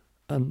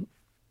and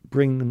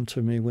bring them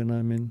to me when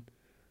I'm in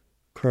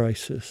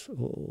crisis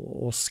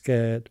or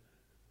scared.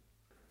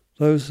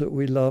 Those that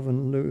we love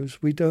and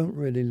lose, we don't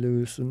really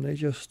lose them. They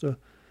just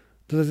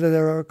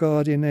they're our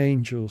guardian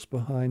angels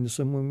behind us,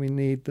 and when we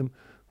need them,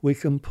 we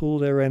can pull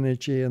their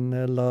energy and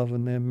their love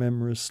and their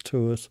memories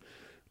to us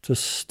to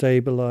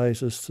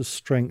stabilize us, to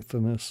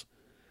strengthen us,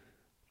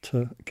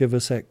 to give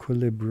us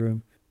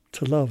equilibrium,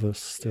 to love us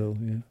still,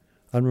 yeah,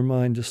 and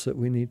remind us that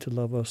we need to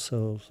love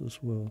ourselves as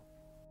well.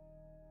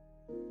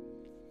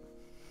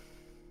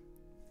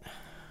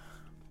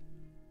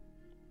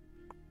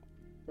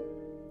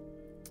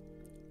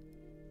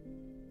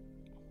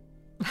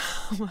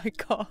 Oh my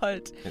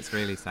God. It's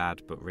really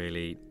sad, but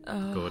really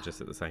gorgeous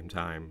at the same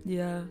time.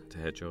 Yeah. To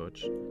hear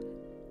George.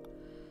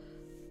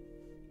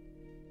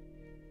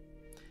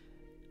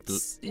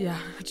 Yeah.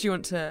 Do you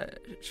want to...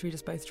 Should we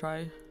just both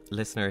try?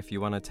 Listener, if you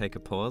want to take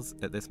a pause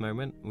at this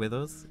moment with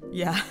us.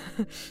 Yeah.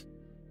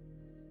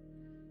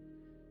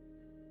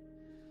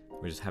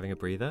 We're just having a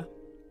breather.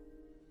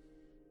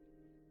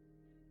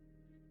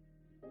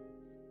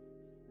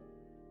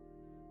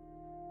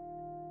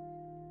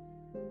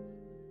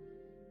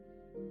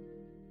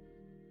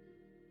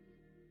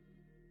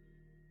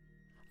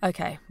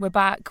 Okay, we're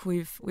back.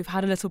 We've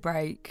had a little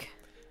break.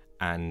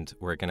 And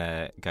we're going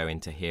to go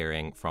into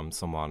hearing from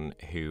someone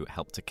who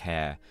helped to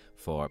care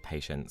for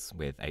patients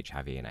with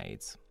HIV and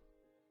AIDS.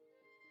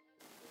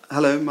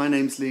 Hello, my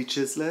name's Lee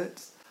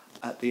Chislett.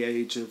 At the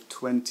age of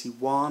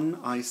 21,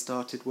 I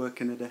started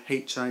working at a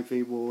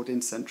HIV ward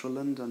in central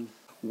London.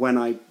 When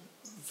I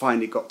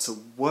finally got to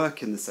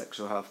work in the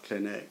sexual health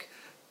clinic,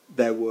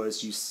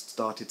 you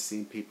started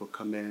seeing people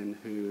come in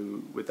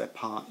who, with their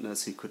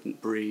partners who couldn't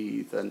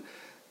breathe, and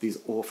these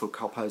awful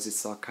Kaposi's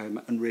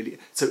sarcoma, and really,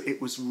 so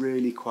it was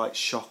really quite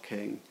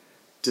shocking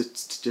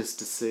just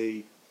to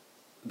see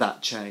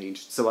that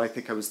change. So I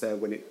think I was there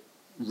when it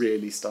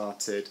really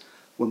started,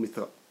 when we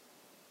thought,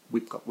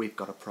 we've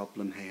got a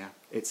problem here.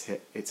 It's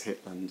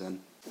hit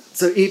London.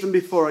 So even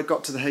before I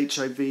got to the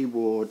HIV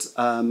ward,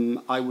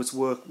 I was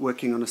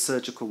working on a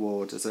surgical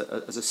ward as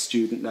a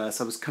student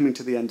nurse. I was coming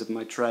to the end of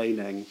my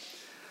training,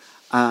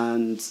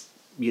 and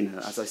you know,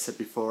 as I said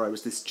before, I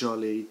was this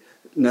jolly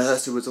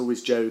nurse who was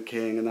always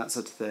joking and that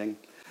sort of thing.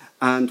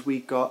 And we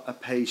got a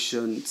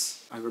patient,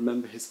 I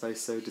remember his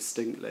face so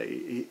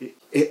distinctly,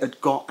 it had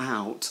got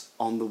out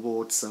on the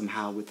ward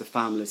somehow with the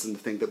families and the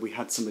thing that we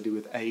had somebody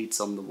with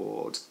AIDS on the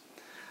ward.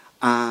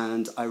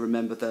 And I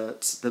remember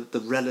that the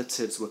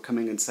relatives were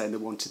coming and saying they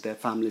wanted their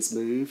families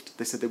moved.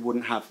 They said they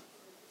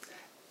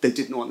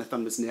didn't want their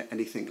families near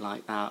anything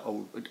like that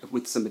or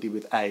with somebody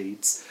with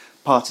AIDS.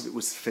 Part of it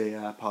was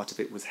fear, part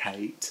of it was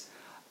hate.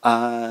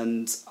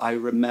 And I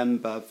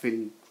remember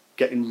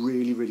getting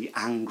really, really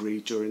angry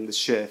during the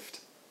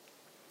shift.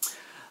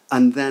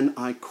 And then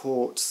I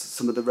caught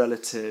some of the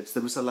relatives.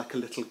 There was like a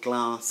little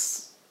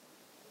glass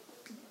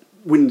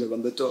window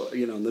on the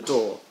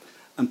door,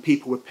 and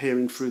people were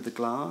peering through the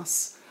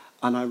glass.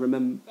 And I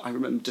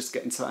remember just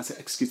getting so, I said,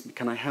 "Excuse me,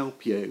 can I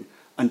help you?"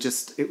 And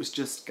it was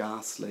just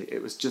ghastly.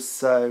 It was just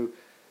so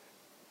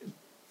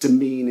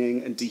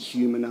demeaning and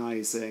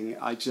dehumanising.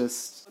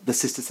 The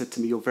sister said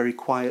to me, "You're very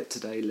quiet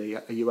today, Lee.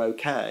 Are you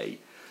okay?"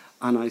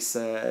 And I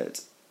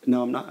said,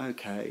 "No, I'm not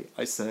okay."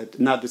 I said,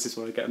 now this is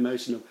where I get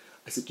emotional.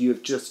 I said, "You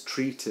have just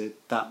treated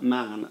that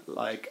man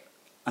like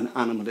an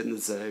animal in the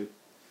zoo."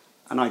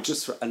 And I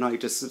just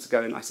was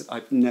going, I said,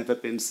 "I've never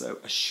been so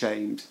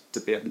ashamed to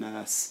be a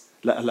nurse,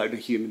 let alone a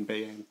human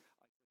being."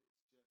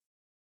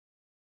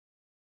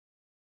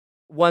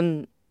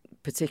 One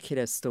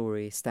particular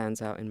story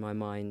stands out in my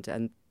mind,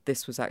 and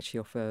this was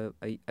actually off a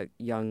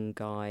young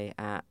guy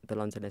at the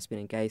London Lesbian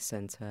and Gay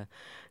Centre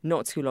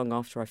not too long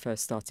after I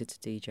first started to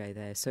DJ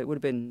there. So it would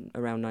have been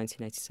around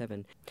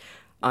 1987.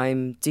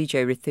 I'm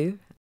DJ Rithu.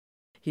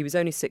 He was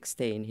only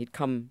 16. He'd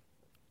come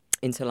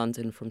into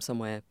London from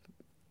somewhere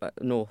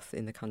north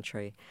in the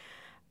country,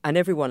 and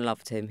everyone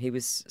loved him. He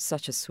was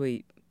such a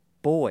sweet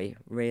boy,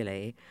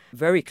 really,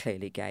 very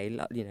clearly gay,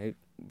 you know,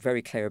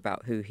 very clear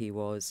about who he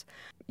was.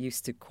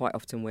 Used to quite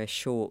often wear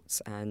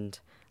shorts and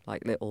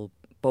like little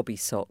bobby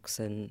socks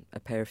and a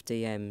pair of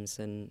DMs,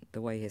 and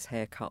the way his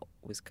haircut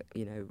was,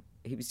 you know,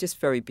 he was just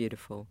very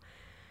beautiful.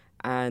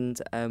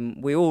 And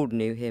we all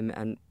knew him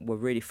and were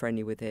really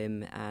friendly with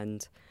him,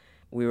 and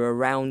we were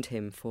around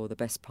him for the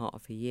best part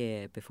of a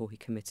year before he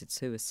committed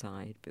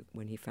suicide, but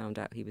when he found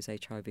out he was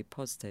HIV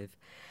positive.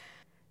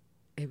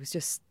 It was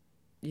just,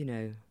 you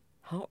know,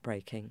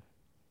 heartbreaking.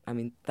 I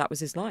mean, that was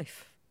his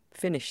life,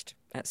 finished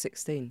at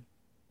 16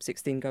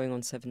 going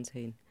on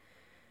 17.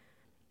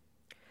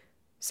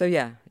 So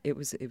yeah, it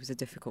was a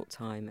difficult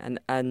time,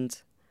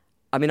 and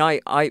I mean,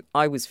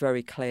 I was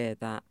very clear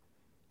that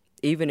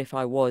even if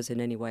I was in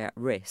any way at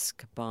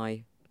risk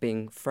by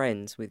being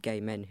friends with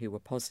gay men who were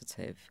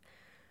positive,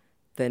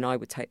 then I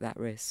would take that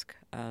risk.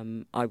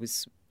 I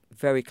was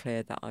very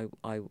clear that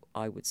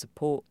I would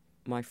support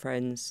my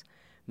friends,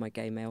 my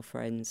gay male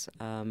friends,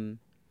 and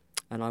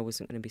I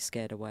wasn't going to be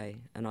scared away,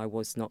 and I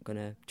was not going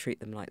to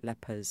treat them like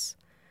lepers.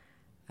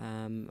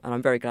 And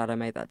I'm very glad I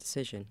made that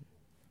decision.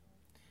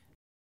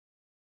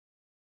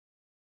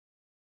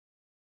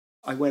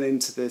 I went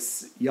into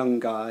this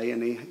young guy,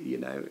 and he, you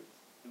know,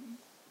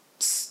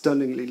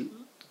 stunningly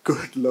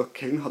good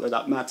looking, although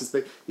that matters,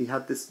 but he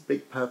had this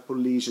big purple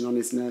lesion on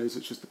his nose,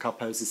 which was the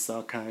Kaposi's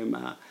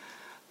sarcoma.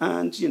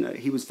 And, you know,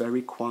 he was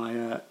very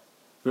quiet,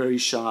 very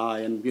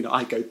shy, and, you know,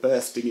 I go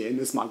bursting in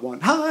as my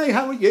one, "Hi,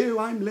 how are you?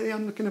 I'm Lee,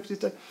 I'm looking up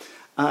today."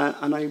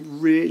 And I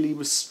really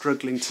was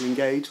struggling to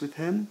engage with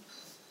him,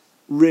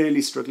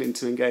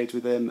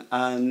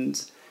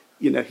 and,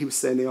 you know, he was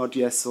saying the odd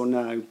yes or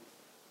no.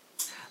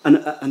 And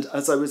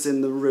as I was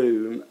in the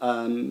room,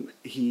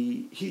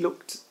 he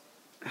looked,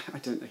 I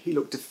don't know, he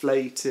looked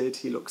deflated,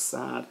 he looked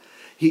sad.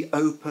 He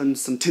opened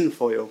some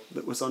tinfoil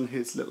that was on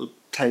his little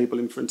table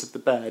in front of the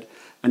bed,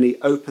 and he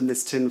opened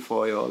this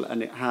tinfoil,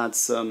 and it had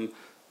some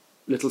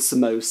little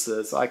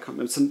samosas. I can't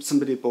remember,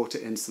 somebody had brought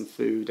it in, some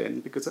food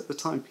in, because at the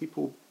time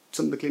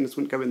some of the cleaners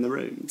wouldn't go in the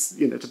rooms,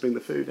 you know, to bring the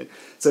food in.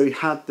 So he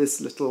had this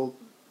little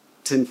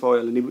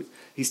tinfoil, and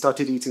he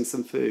started eating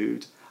some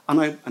food.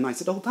 And I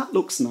said, "Oh, that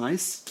looks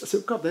nice." I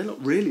said, "God, they look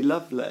really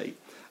lovely."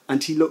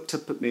 And he looked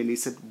up at me and he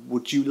said,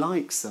 "Would you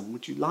like some?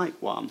 Would you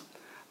like one?"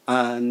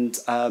 And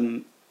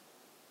I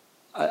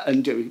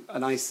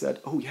said,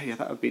 "Oh, yeah,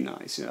 that would be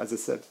nice." You know, as I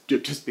said,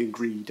 just being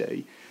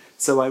greedy.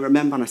 So I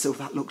remember, and I said,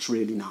 "Oh, that looks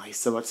really nice."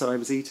 So I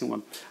was eating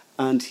one.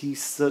 And he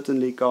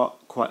suddenly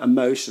got quite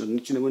emotional.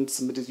 And, you know, when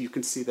you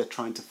can see they're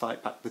trying to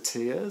fight back the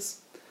tears.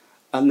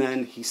 And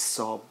then he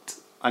sobbed.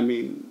 I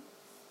mean,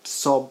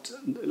 sobbed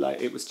like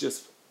it was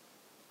just...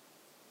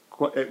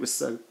 It was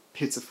so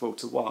pitiful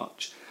to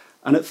watch.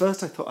 And at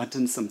first I thought I'd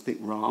done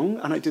something wrong,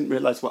 and I didn't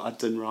realise what I'd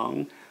done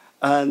wrong.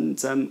 And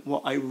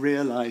what I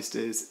realised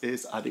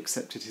is I'd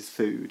accepted his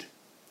food.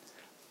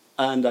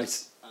 And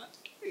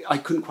I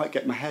couldn't quite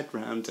get my head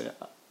round it.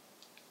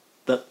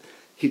 That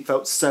he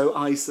felt so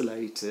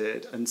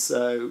isolated and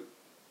so,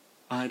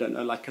 I don't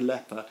know, like a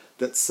leper,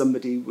 that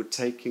somebody were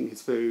taking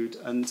his food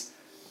and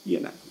you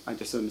know, I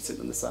just remember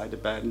sitting on the side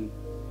of bed, and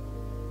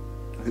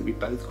I think we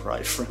both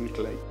cried,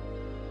 frankly.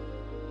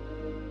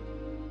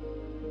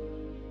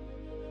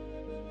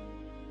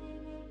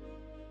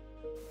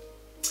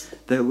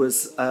 There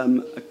was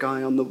a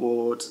guy on the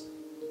ward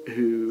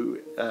who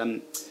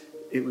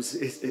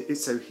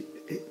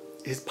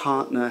his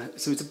partner.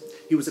 So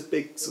he was a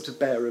big sort of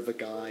bear of a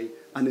guy,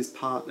 and his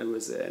partner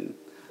was in,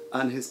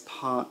 and his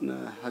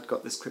partner had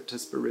got this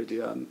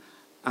cryptosporidium,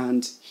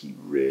 and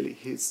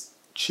his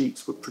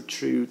cheeks were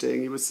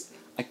protruding.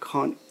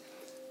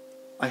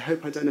 I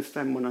hope I don't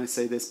offend when I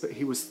say this, but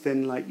he was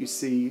thin like you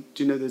see.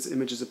 Do you know those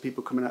images of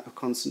people coming out of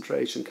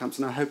concentration camps?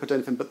 And I hope I don't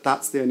offend, but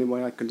that's the only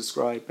way I can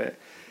describe it.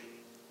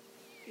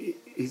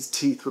 His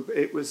teeth were,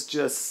 it was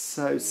just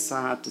so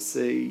sad to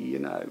see, you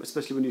know,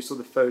 especially when you saw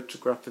the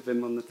photograph of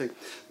him on the thing.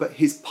 But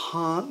his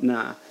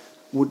partner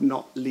would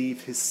not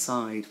leave his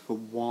side for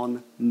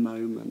one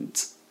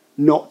moment.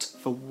 Not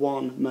for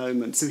one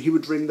moment. So he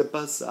would ring the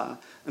buzzer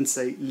and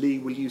say, Lee,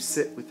 will you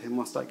sit with him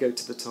whilst I go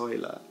to the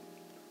toilet?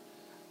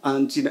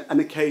 And, you know, on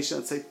occasion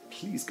I'd say,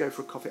 please go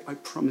for a coffee. I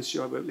promise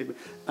you I won't leave him.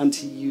 And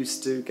he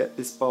used to get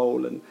this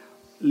bowl and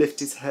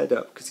lift his head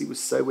up because he was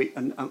so weak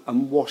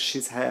and wash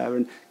his hair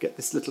and get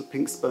this little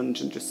pink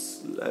sponge and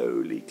just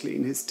slowly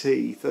clean his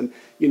teeth. And,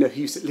 you know,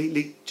 he used to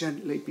be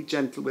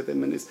gentle with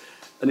him, and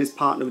his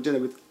partner would, you know,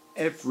 with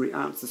every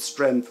ounce of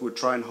strength would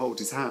try and hold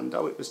his hand.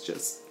 Oh, it was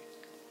just,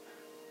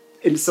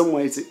 in some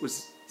ways it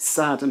was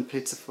sad and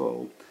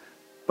pitiful.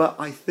 But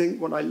I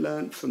think what I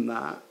learned from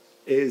that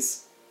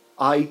is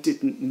I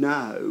didn't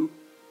know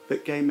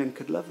that gay men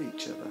could love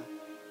each other.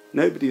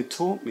 Nobody had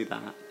taught me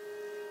that.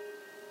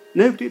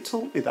 Nobody had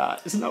taught me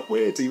that. Isn't that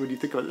weird when you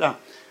think about that?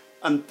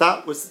 And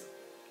that was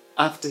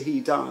after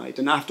he died.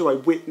 And after I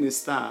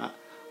witnessed that,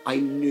 I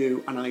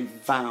knew and I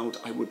vowed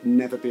I would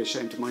never be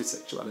ashamed of my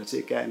sexuality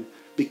again.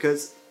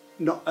 Because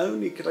not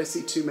only could I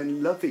see two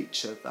men love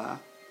each other,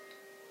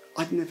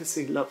 I'd never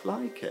seen love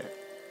like it.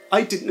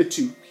 I didn't know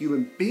two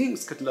human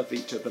beings could love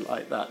each other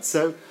like that.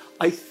 So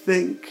I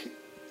think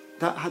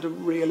that had a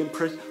real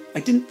impression.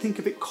 I didn't think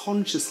of it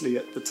consciously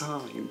at the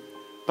time,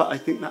 but I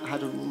think that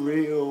had a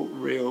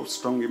real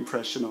strong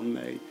impression on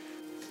me.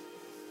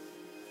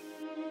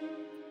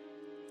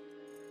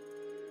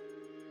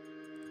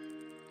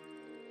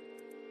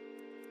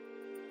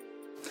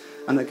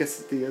 And I guess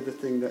the other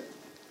thing that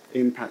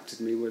impacted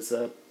me was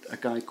a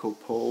guy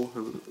called Paul,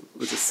 who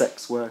was a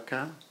sex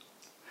worker.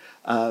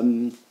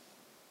 And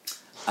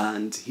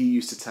he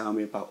used to tell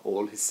me about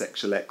all his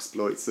sexual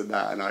exploits and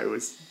that, and I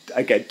was,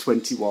 again,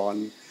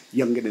 21,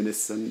 young and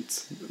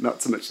innocent,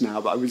 not so much now,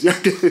 but I was young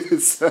and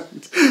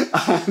innocent.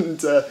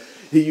 And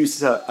he used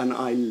to tell, and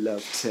I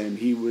loved him.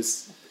 He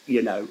was,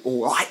 you know,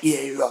 all right,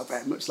 you are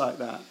very much like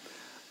that.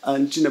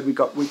 And, you know,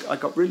 I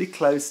got really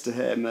close to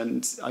him,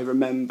 and I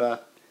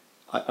remember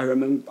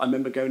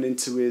going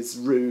into his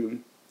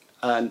room,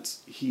 and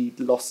he'd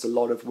lost a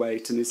lot of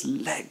weight, and his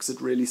legs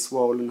had really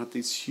swollen, had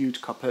these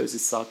huge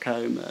Kaposi's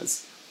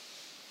sarcomas.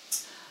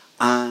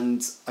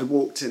 And I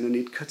walked in, and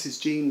he'd cut his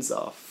jeans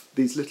off,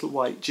 these little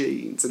white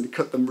jeans, and he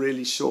cut them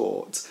really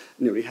short.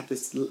 You know, he had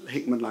this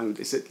Hickman line.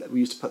 They said we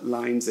used to put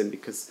lines in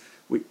because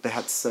they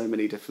had so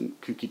many different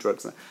kooky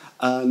drugs.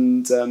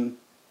 And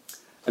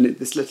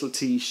this little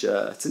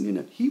T-shirt, and, you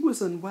know, he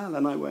was unwell,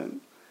 and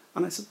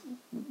I said,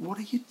 what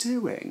are you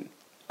doing?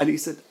 And he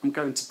said, I'm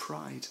going to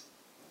Pride.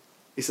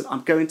 He said,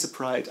 I'm going to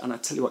Pride, and I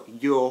tell you what,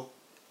 you're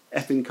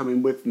effing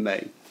coming with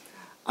me.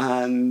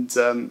 And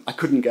I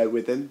couldn't go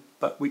with him,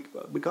 but we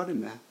got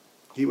him there.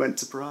 He went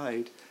to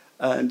Pride,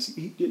 and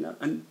he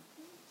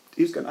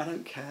was going, I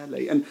don't care,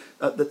 Lee. And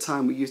at the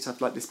time, we used to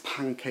have like this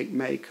pancake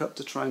makeup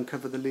to try and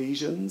cover the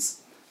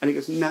lesions. And he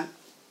goes, no,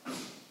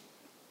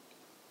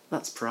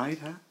 that's Pride,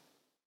 huh?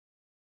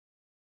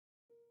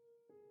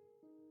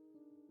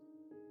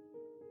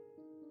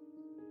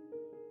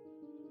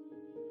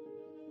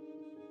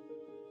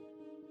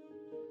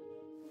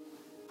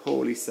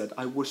 Paul, he said,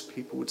 I wish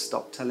people would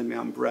stop telling me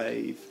I'm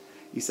brave.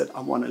 He said, I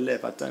want to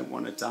live, I don't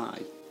want to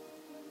die.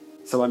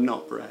 So I'm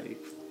not brave.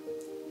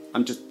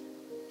 I'm just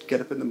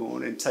get up in the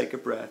morning, take a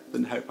breath,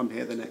 and hope I'm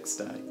here the next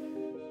day.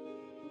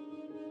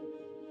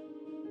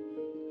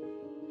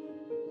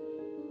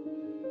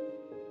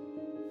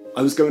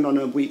 I was going on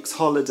a week's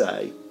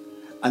holiday,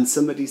 and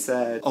somebody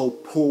said, oh,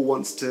 Paul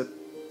wants to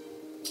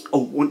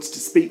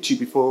speak to you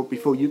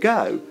before you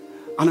go.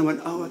 And I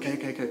went, oh,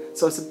 okay.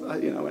 So I said, I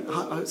went,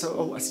 I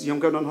said, I'm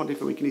going on holiday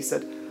for a week. And he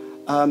said,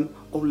 oh,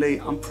 Lee,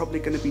 I'm probably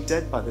going to be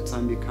dead by the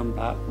time you come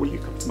back. Will you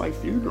come to my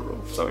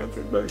funeral? So I got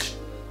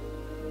emotional.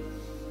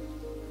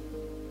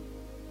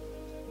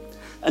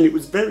 And it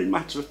was very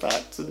matter of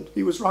fact, and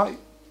he was right.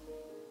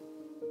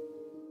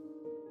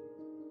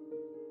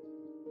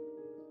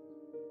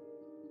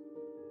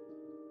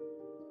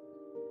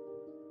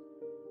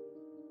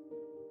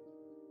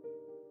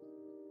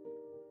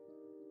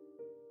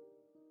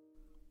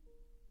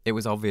 It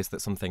was obvious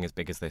that something as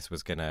big as this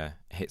was going to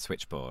hit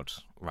Switchboard,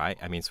 right?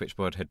 I mean,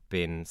 Switchboard had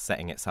been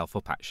setting itself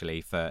up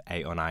actually for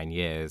 8 or 9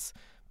 years,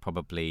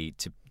 probably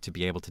to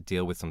be able to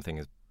deal with something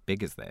as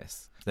big is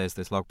this? There's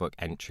this logbook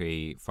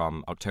entry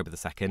from October the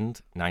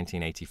 2nd,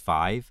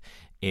 1985.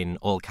 In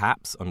all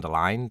caps,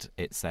 underlined,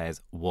 it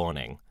says,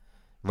 "Warning.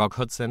 Rog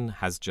Hudson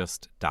has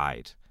just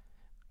died.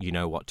 You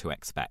know what to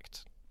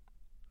expect."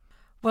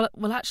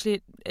 Well,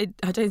 actually,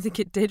 I don't think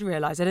it did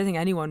realise. I don't think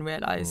anyone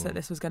realised that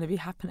this was going to be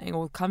happening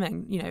or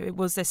coming. You know, it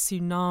was this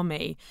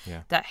tsunami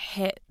that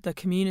hit the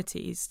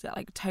communities that,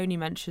 like Tony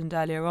mentioned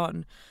earlier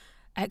on.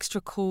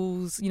 Extra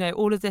calls, you know,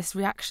 all of this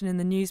reaction in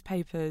the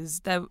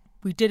newspapers.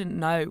 We didn't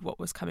know what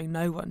was coming.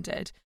 No one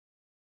did.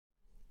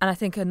 And I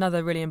think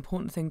another really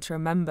important thing to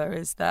remember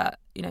is that,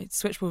 you know,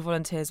 Switchboard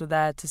volunteers were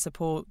there to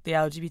support the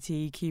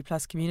LGBTQ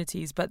plus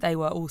communities, but they're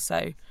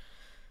also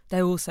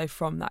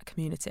from that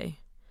community.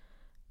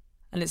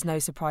 And it's no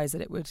surprise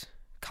that it would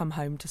come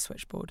home to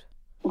Switchboard.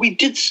 We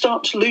did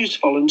start to lose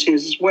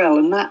volunteers as well,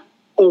 and that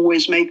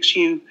always makes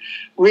you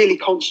really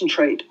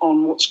concentrate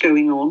on what's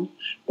going on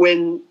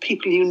when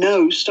people you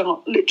know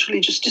start literally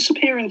just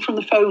disappearing from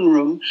the phone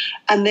room,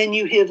 and then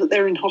you hear that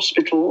they're in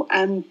hospital,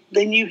 and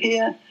then you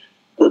hear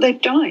that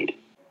they've died.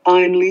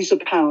 I'm Lisa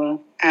Power,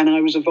 and I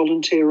was a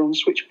volunteer on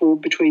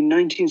Switchboard between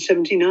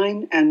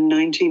 1979 and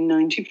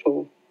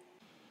 1994.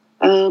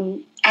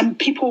 And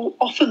people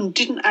often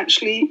didn't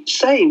actually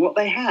say what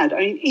they had. I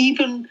mean,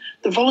 even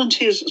the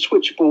volunteers at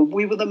Switchboard,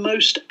 we were the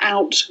most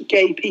out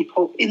gay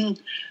people in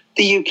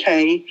the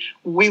UK.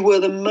 We were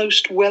the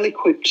most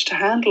well-equipped to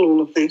handle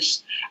all of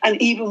this.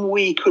 And even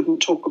we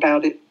couldn't talk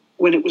about it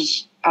when it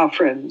was our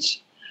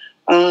friends.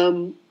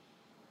 You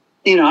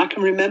know, I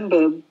can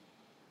remember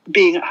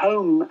being at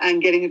home and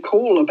getting a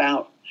call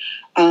about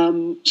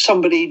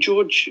somebody,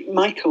 George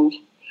Michael,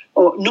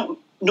 or not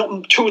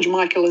George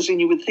Michael as in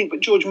you would think, but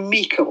George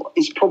Meikle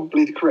is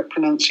probably the correct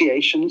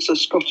pronunciation. It's a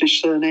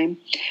Scottish surname.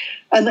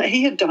 And that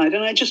he had died,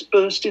 and I just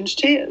burst into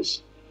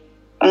tears.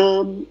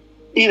 You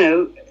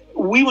know,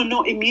 we were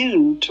not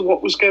immune to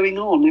what was going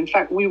on. In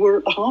fact, we were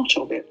at the heart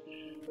of it.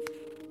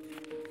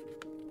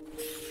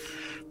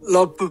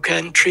 Logbook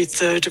entry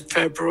 3rd of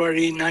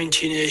February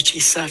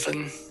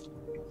 1987.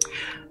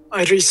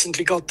 I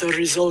recently got the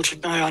result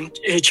of my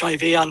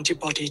HIV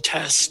antibody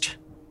test.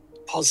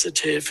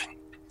 Positive.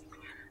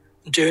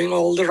 Doing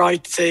all the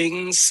right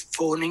things,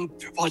 phoning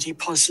body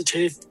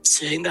positive,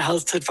 seeing the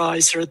health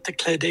advisor at the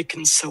clinic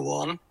and so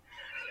on.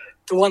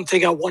 The one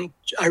thing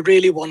I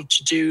really want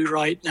to do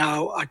right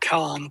now, I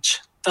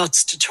can't.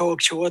 That's to talk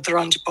to other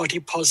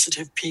antibody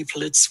positive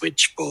people at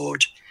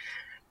Switchboard.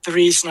 The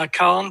reason I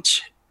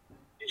can't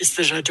is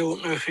that I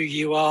don't know who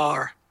you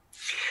are.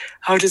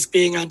 How does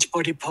being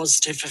antibody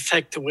positive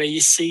affect the way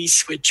you see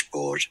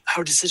Switchboard?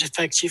 How does it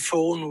affect your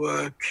phone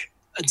work?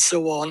 And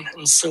so on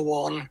and so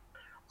on.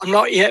 I'm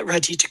not yet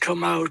ready to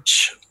come out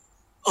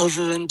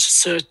other than to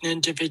certain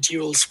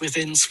individuals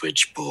within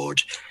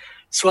Switchboard.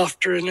 So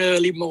after an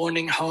early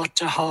morning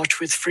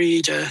heart-to-heart with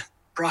Frida,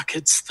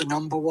 brackets, the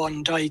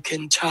 #1 dyke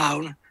in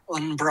town,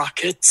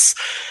 unbrackets,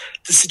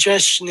 the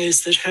suggestion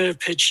is that her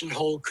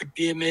pigeonhole could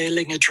be a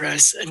mailing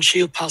address and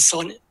she'll pass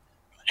on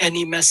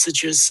any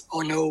messages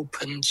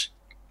unopened.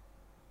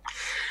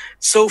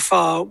 So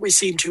far, we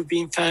seem to have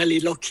been fairly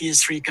lucky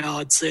as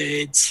regards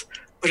AIDS,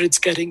 but it's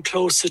getting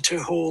closer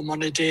to home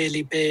on a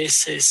daily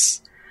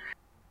basis.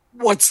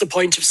 What's the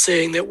point of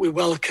saying that we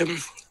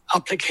welcome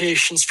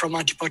applications from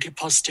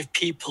antibody-positive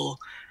people,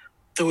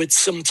 though it's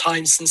some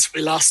time since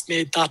we last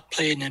made that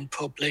plain in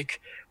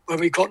public, where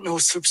we got no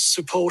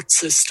support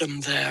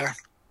system there?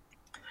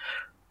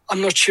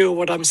 I'm not sure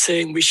what I'm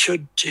saying we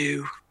should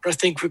do, but I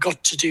think we've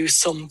got to do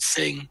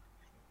something.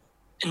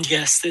 And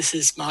yes, this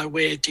is my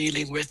way of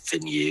dealing with the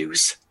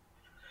news.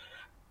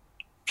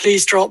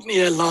 Please drop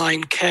me a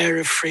line, care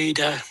of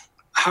Frida.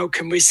 How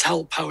can we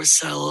help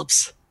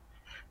ourselves?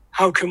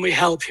 How can we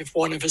help if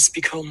one of us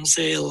becomes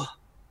ill?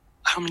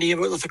 How many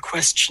other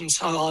questions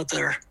are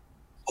there?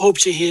 Hope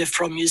to hear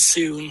from you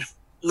soon.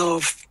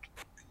 Love.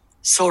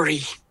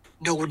 Sorry,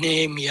 no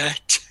name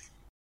yet.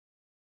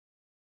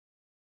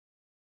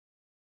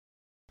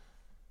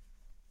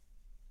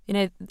 You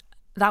know,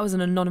 that was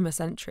an anonymous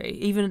entry.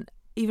 Even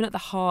at the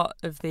heart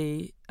of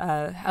the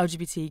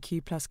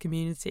LGBTQ plus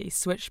community,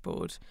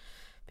 Switchboard,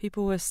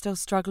 people were still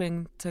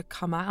struggling to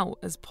come out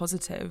as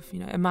positive. You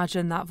know,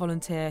 imagine that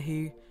volunteer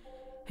who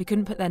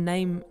couldn't put their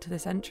name to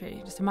this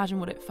entry. Just imagine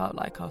what it felt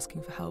like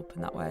asking for help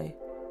in that way.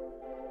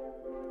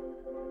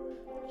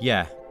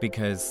 Yeah,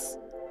 because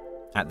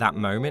at that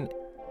moment,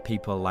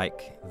 people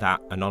like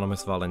that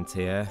anonymous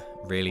volunteer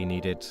really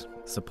needed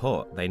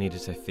support. They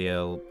needed to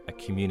feel a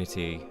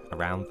community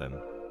around them.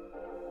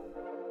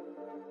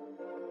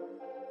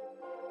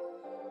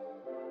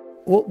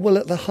 Well,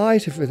 at the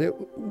height of it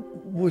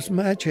was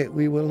magic.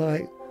 We were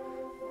like,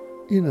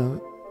 you know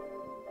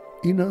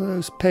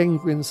those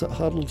penguins that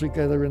huddle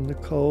together in the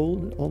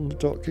cold on the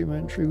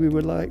documentary? We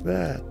were like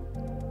that.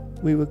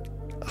 We were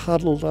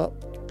huddled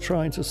up,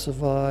 trying to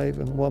survive,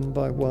 and one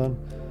by one,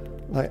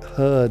 like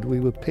herd,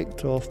 we were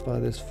picked off by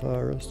this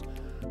virus.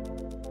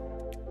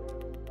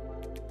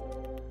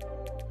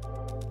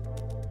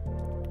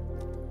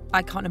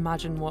 I can't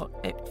imagine what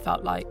it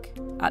felt like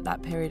at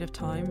that period of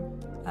time.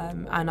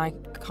 and I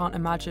can't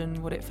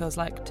imagine what it feels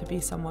like to be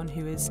someone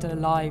who is still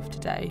alive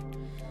today,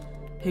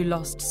 who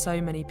lost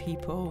so many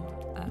people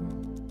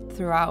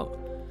throughout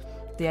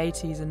the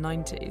 80s and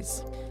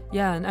 90s.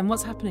 Yeah, and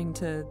what's happening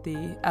to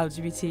the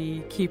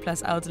LGBTQ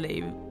plus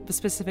elderly,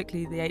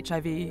 specifically the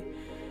HIV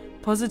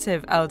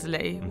positive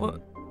elderly?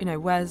 What,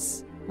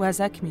 where's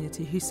their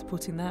community? Who's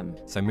supporting them?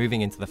 So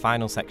moving into the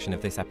final section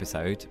of this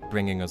episode,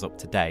 bringing us up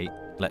to date,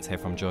 let's hear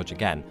from George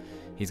again.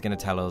 He's going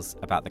to tell us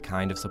about the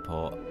kind of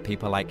support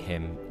people like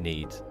him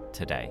need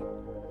today.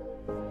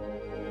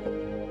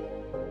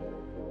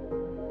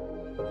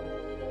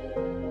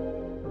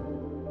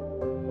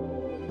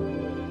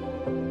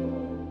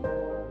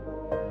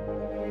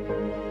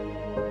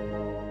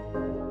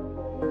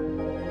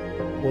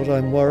 What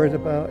I'm worried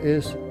about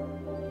is,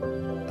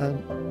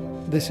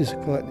 and this is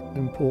quite an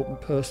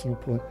important personal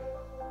point,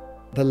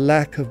 the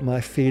lack of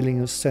my feeling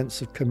of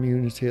sense of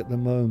community at the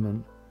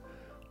moment.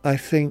 I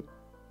think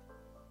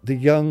the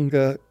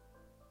younger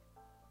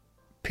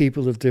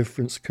people of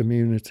different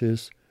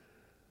communities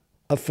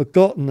have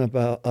forgotten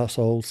about us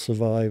old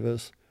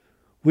survivors.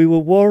 We were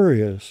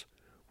warriors.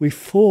 We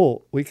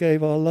fought. We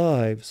gave our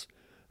lives.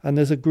 And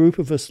there's a group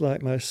of us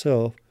like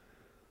myself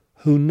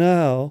who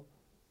now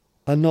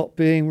are not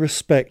being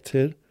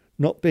respected,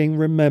 not being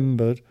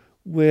remembered.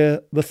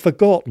 We're the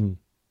forgotten.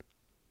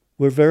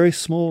 We're very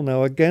small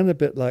now, again a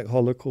bit like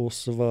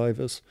Holocaust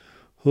survivors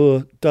who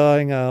are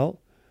dying out.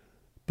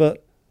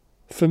 But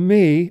for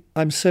me,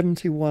 I'm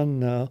 71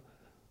 now.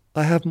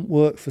 I haven't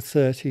worked for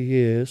 30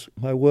 years.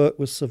 My work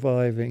was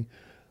surviving.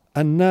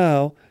 And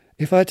now,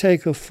 if I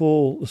take a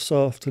fall this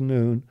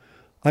afternoon,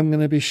 I'm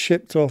going to be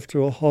shipped off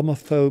to a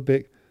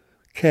homophobic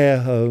care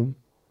home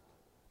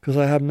because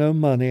I have no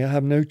money, I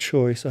have no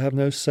choice, I have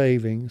no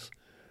savings.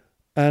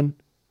 And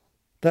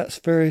that's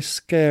very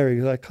scary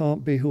because I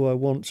can't be who I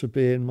want to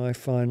be in my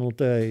final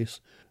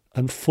days.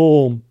 And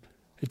form,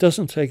 it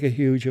doesn't take a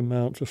huge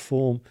amount to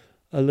form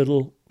a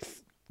little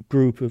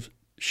group of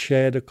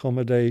shared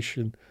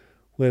accommodation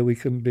where we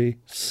can be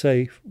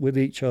safe with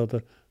each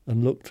other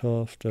and looked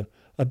after.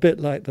 A bit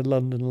like the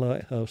London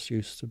Lighthouse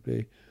used to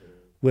be,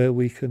 where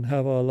we can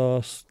have our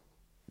last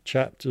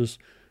chapters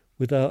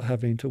without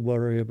having to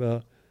worry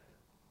about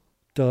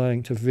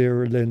dying to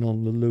Vera Lynn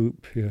on the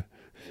loop here.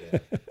 Yeah.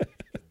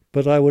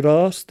 But I would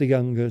ask the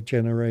younger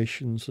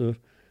generations of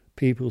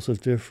peoples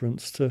of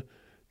difference to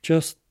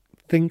just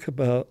think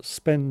about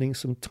spending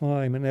some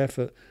time and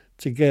effort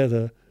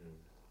together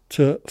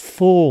to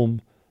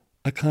form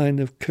a kind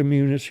of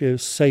community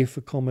of safe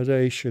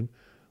accommodation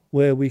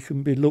where we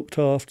can be looked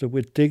after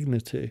with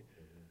dignity.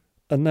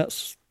 And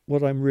that's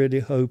what I'm really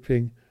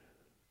hoping.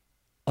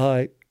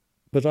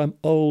 But I'm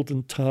old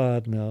and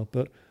tired now,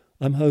 but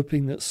I'm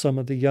hoping that some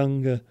of the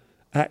younger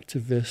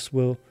activists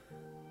will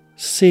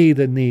see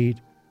the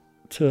need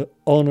to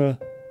honour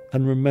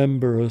and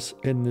remember us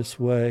in this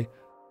way.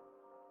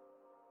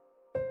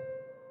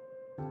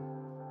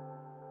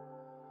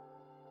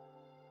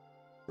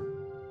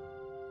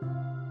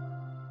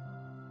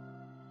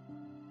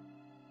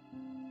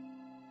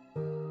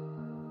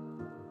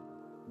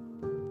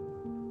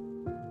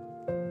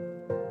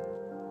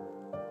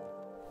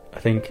 I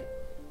think,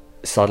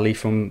 sadly,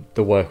 from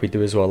the work we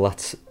do as well,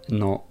 that's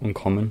not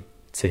uncommon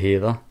to hear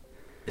that,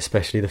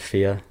 especially the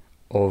fear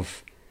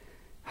of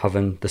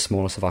having the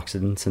smallest of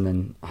accidents and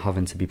then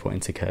having to be put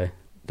into care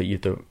that you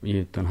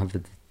don't have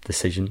the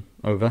decision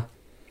over.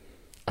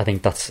 I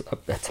think that's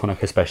at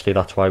Tonic especially,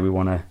 that's why we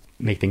want to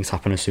make things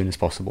happen as soon as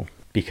possible,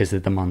 because the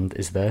demand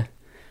is there.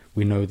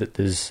 We know that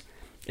there's,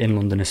 in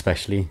London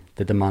especially,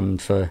 the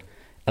demand for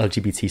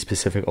LGBT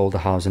specific older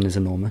housing is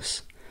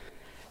enormous.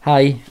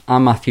 Hi,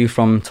 I'm Matthew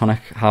from Tonic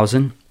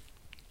Housing.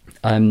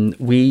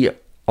 We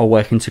are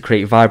working to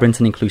create vibrant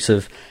and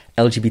inclusive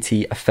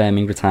LGBT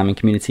affirming retirement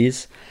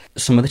communities.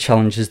 Some of the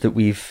challenges that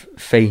we've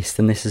faced,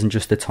 and this isn't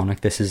just the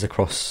Tonic, this is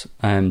across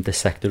the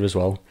sector as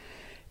well,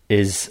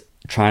 is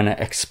trying to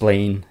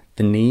explain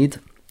the need.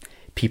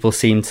 People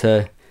seem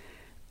to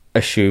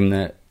assume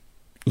that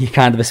you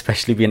kind of,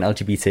 especially being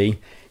LGBT,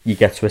 you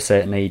get to a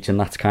certain age and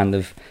that's kind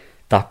of,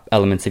 that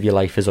element of your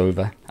life is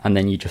over, and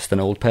then you're just an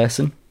old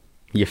person.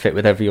 You fit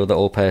with every other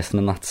old person,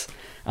 and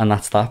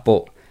that's that.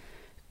 But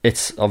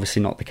it's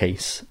obviously not the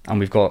case, and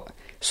we've got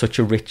such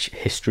a rich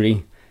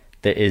history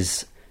that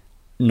is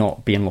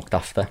not being looked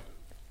after.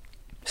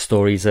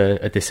 Stories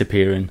are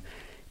disappearing.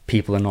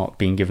 People are not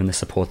being given the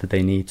support that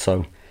they need.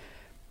 So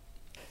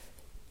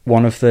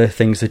one of the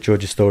things that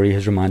George's story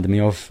has reminded me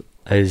of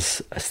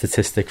is a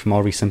statistic from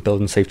our recent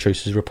Building Safe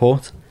Choices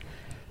report,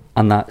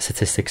 and that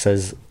statistic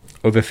says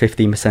over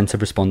 15%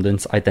 of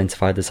respondents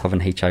identified as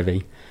having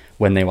HIV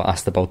when they were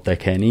asked about their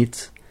care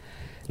needs.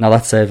 Now,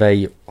 that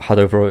survey had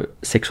over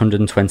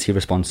 620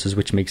 responses,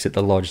 which makes it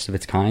the largest of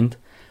its kind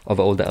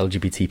of older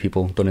LGBT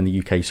people done in the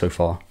UK so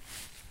far.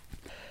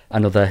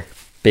 Another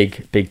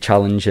big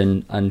challenge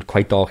and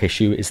quite dark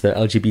issue is that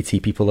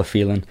LGBT people are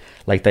feeling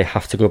like they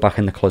have to go back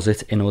in the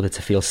closet in order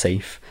to feel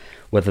safe,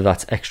 whether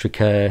that's extra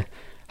care,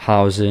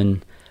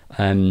 housing,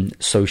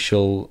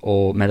 social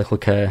or medical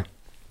care.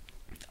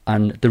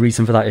 And the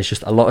reason for that is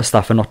just a lot of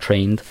staff are not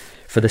trained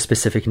for the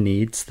specific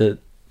needs that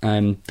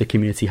the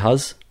community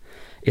has.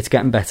 It's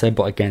getting better,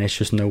 but again, it's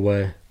just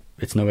nowhere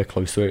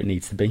close to where it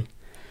needs to be.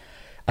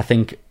 I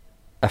think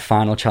a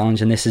final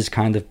challenge, and this is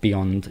kind of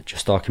beyond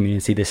just our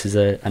community, this is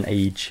an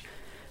age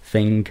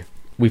thing.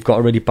 We've got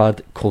a really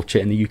bad culture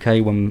in the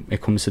UK when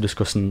it comes to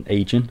discussing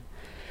ageing.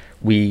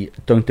 We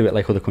don't do it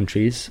like other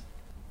countries.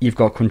 You've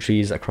got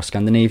countries across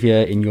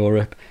Scandinavia, in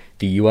Europe,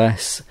 the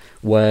US,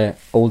 where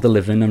older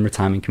living and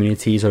retirement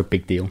communities are a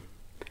big deal.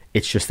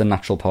 It's just a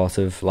natural part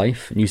of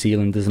life. New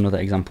Zealand is another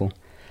example.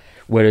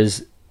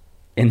 Whereas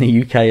in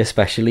the UK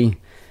especially,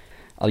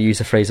 I'll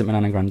use a phrase that my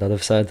nan and granddad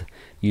have said,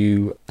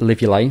 you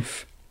live your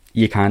life,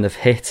 you kind of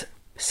hit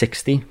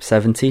 60,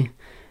 70,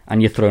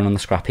 and you're thrown on the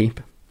scrap heap.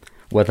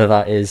 Whether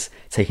that is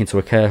taken to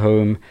a care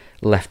home,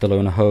 left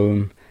alone at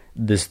home,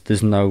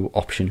 there's no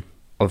option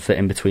of the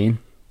in-between.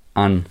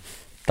 And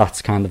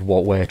that's kind of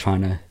what we're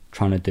trying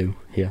to do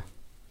here.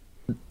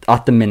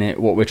 At the minute,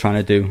 what we're trying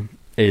to do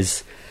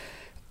is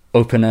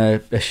open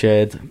a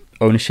shared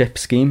ownership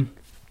scheme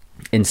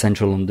in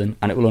central London,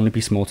 and it will only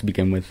be small to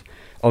begin with.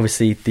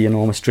 Obviously, the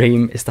enormous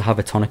dream is to have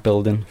a tonic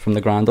building from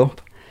the ground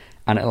up,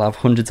 and it'll have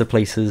hundreds of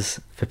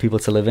places for people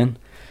to live in,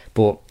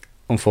 but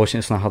unfortunately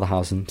it's not how the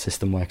housing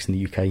system works in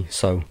the UK,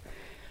 so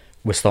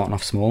we're starting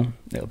off small.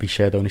 It'll be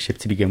shared ownership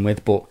to begin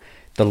with, but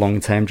the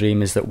long-term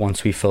dream is that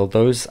once we've filled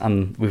those,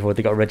 and we've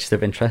already got a register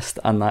of interest,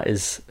 and that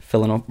is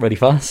filling up really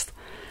fast,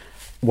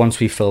 once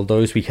we've filled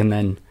those, we can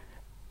then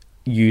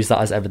use that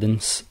as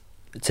evidence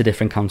to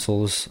different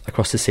councils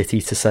across the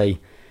city to say,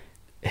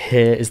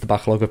 here is the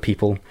backlog of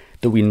people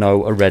that we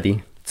know are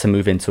ready to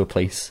move into a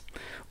place,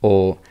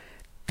 or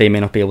they may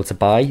not be able to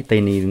buy,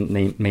 they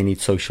may need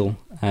social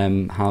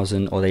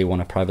housing, or they want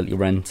to privately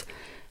rent.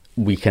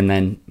 We can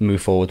then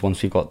move forward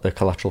once we've got the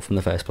collateral from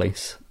the first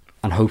place,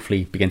 and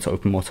hopefully begin to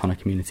open more tonic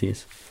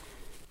communities.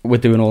 We're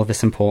doing all of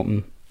this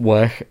important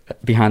work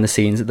behind the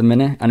scenes at the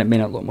minute, and it may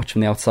not look much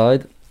from the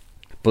outside,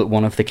 but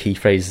one of the key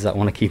phrases I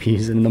want to keep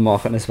using in the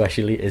market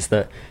especially is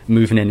that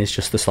moving in is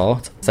just the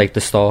start. It's like the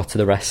start to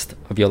the rest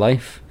of your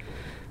life.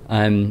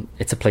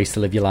 It's a place to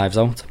live your lives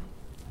out.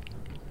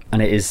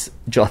 And it is,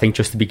 I think,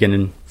 just the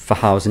beginning for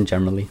housing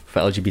generally, for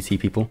LGBT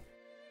people.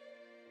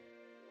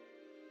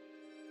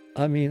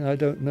 I mean, I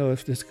don't know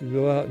if this could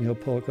go out in your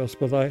podcast,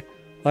 but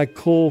I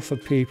call for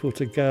people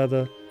to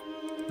gather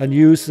and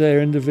use their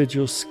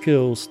individual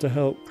skills to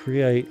help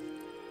create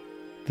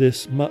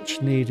this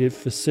much-needed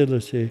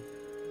facility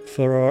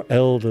for our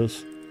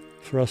elders,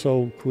 for us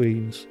old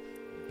queens,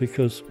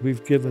 because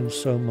we've given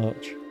so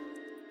much.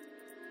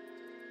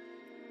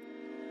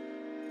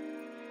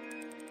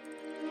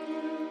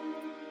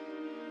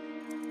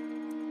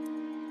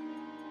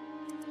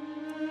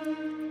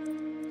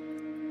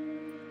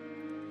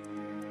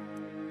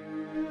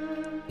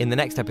 In the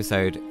next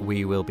episode,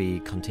 we will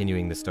be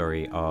continuing the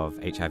story of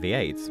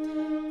HIV/AIDS,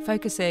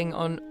 focusing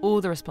on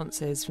all the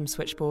responses from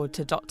Switchboard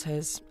to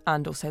doctors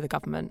and also the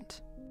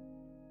government.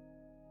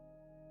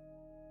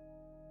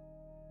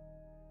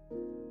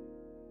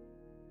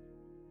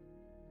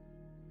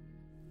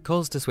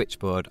 Calls to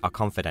Switchboard are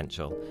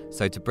confidential,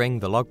 so to bring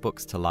the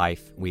logbooks to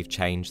life, we've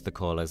changed the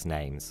callers'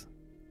 names.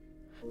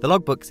 The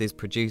logbooks is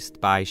produced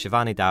by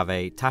Shivani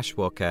Dave, Tash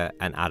Walker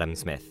and Adam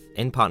Smith,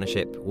 in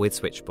partnership with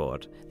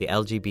Switchboard, the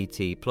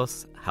LGBT+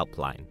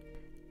 helpline.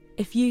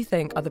 If you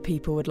think other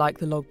people would like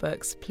the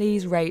logbooks,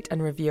 please rate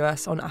and review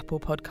us on Apple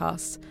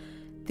Podcasts.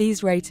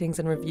 These ratings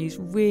and reviews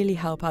really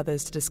help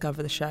others to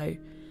discover the show.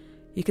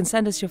 You can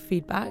send us your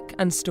feedback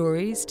and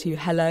stories to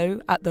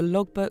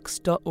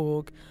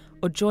hello@thelogbooks.org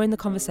or join the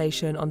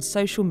conversation on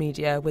social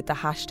media with the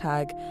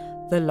hashtag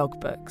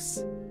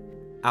 #TheLogbooks.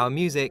 Our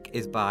music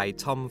is by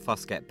Tom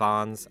Foskett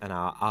Barnes and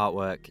our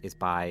artwork is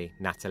by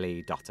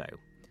Natalie Dotto.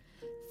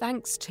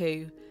 Thanks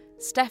to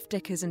Steph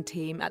Dickers and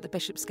team at the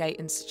Bishopsgate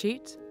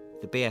Institute,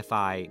 the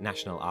BFI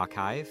National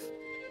Archive,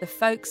 the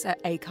folks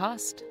at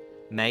ACAST,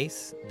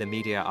 Mace, the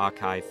Media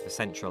Archive for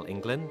Central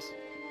England,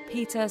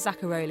 Peter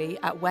Zaccaroli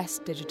at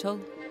West Digital,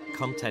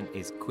 Content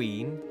is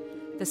Queen,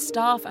 the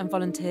staff and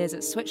volunteers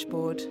at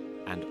Switchboard,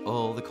 and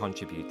all the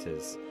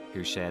contributors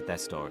who shared their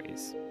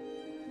stories.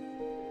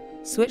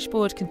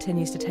 Switchboard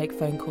continues to take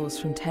phone calls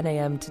from 10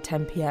 a.m. to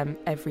 10 p.m.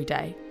 every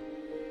day.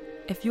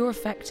 If you're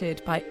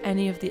affected by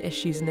any of the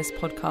issues in this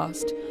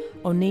podcast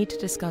or need to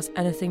discuss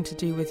anything to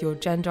do with your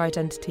gender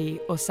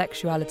identity or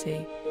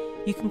sexuality,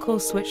 you can call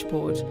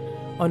Switchboard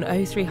on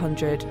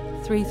 0300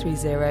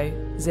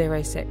 330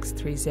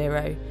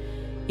 0630,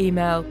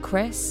 email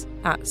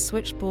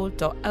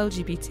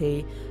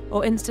chris@switchboard.lgbt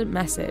or instant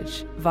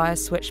message via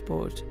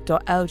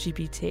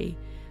switchboard.lgbt,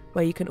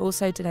 where you can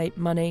also donate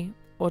money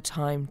or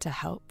time to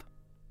help.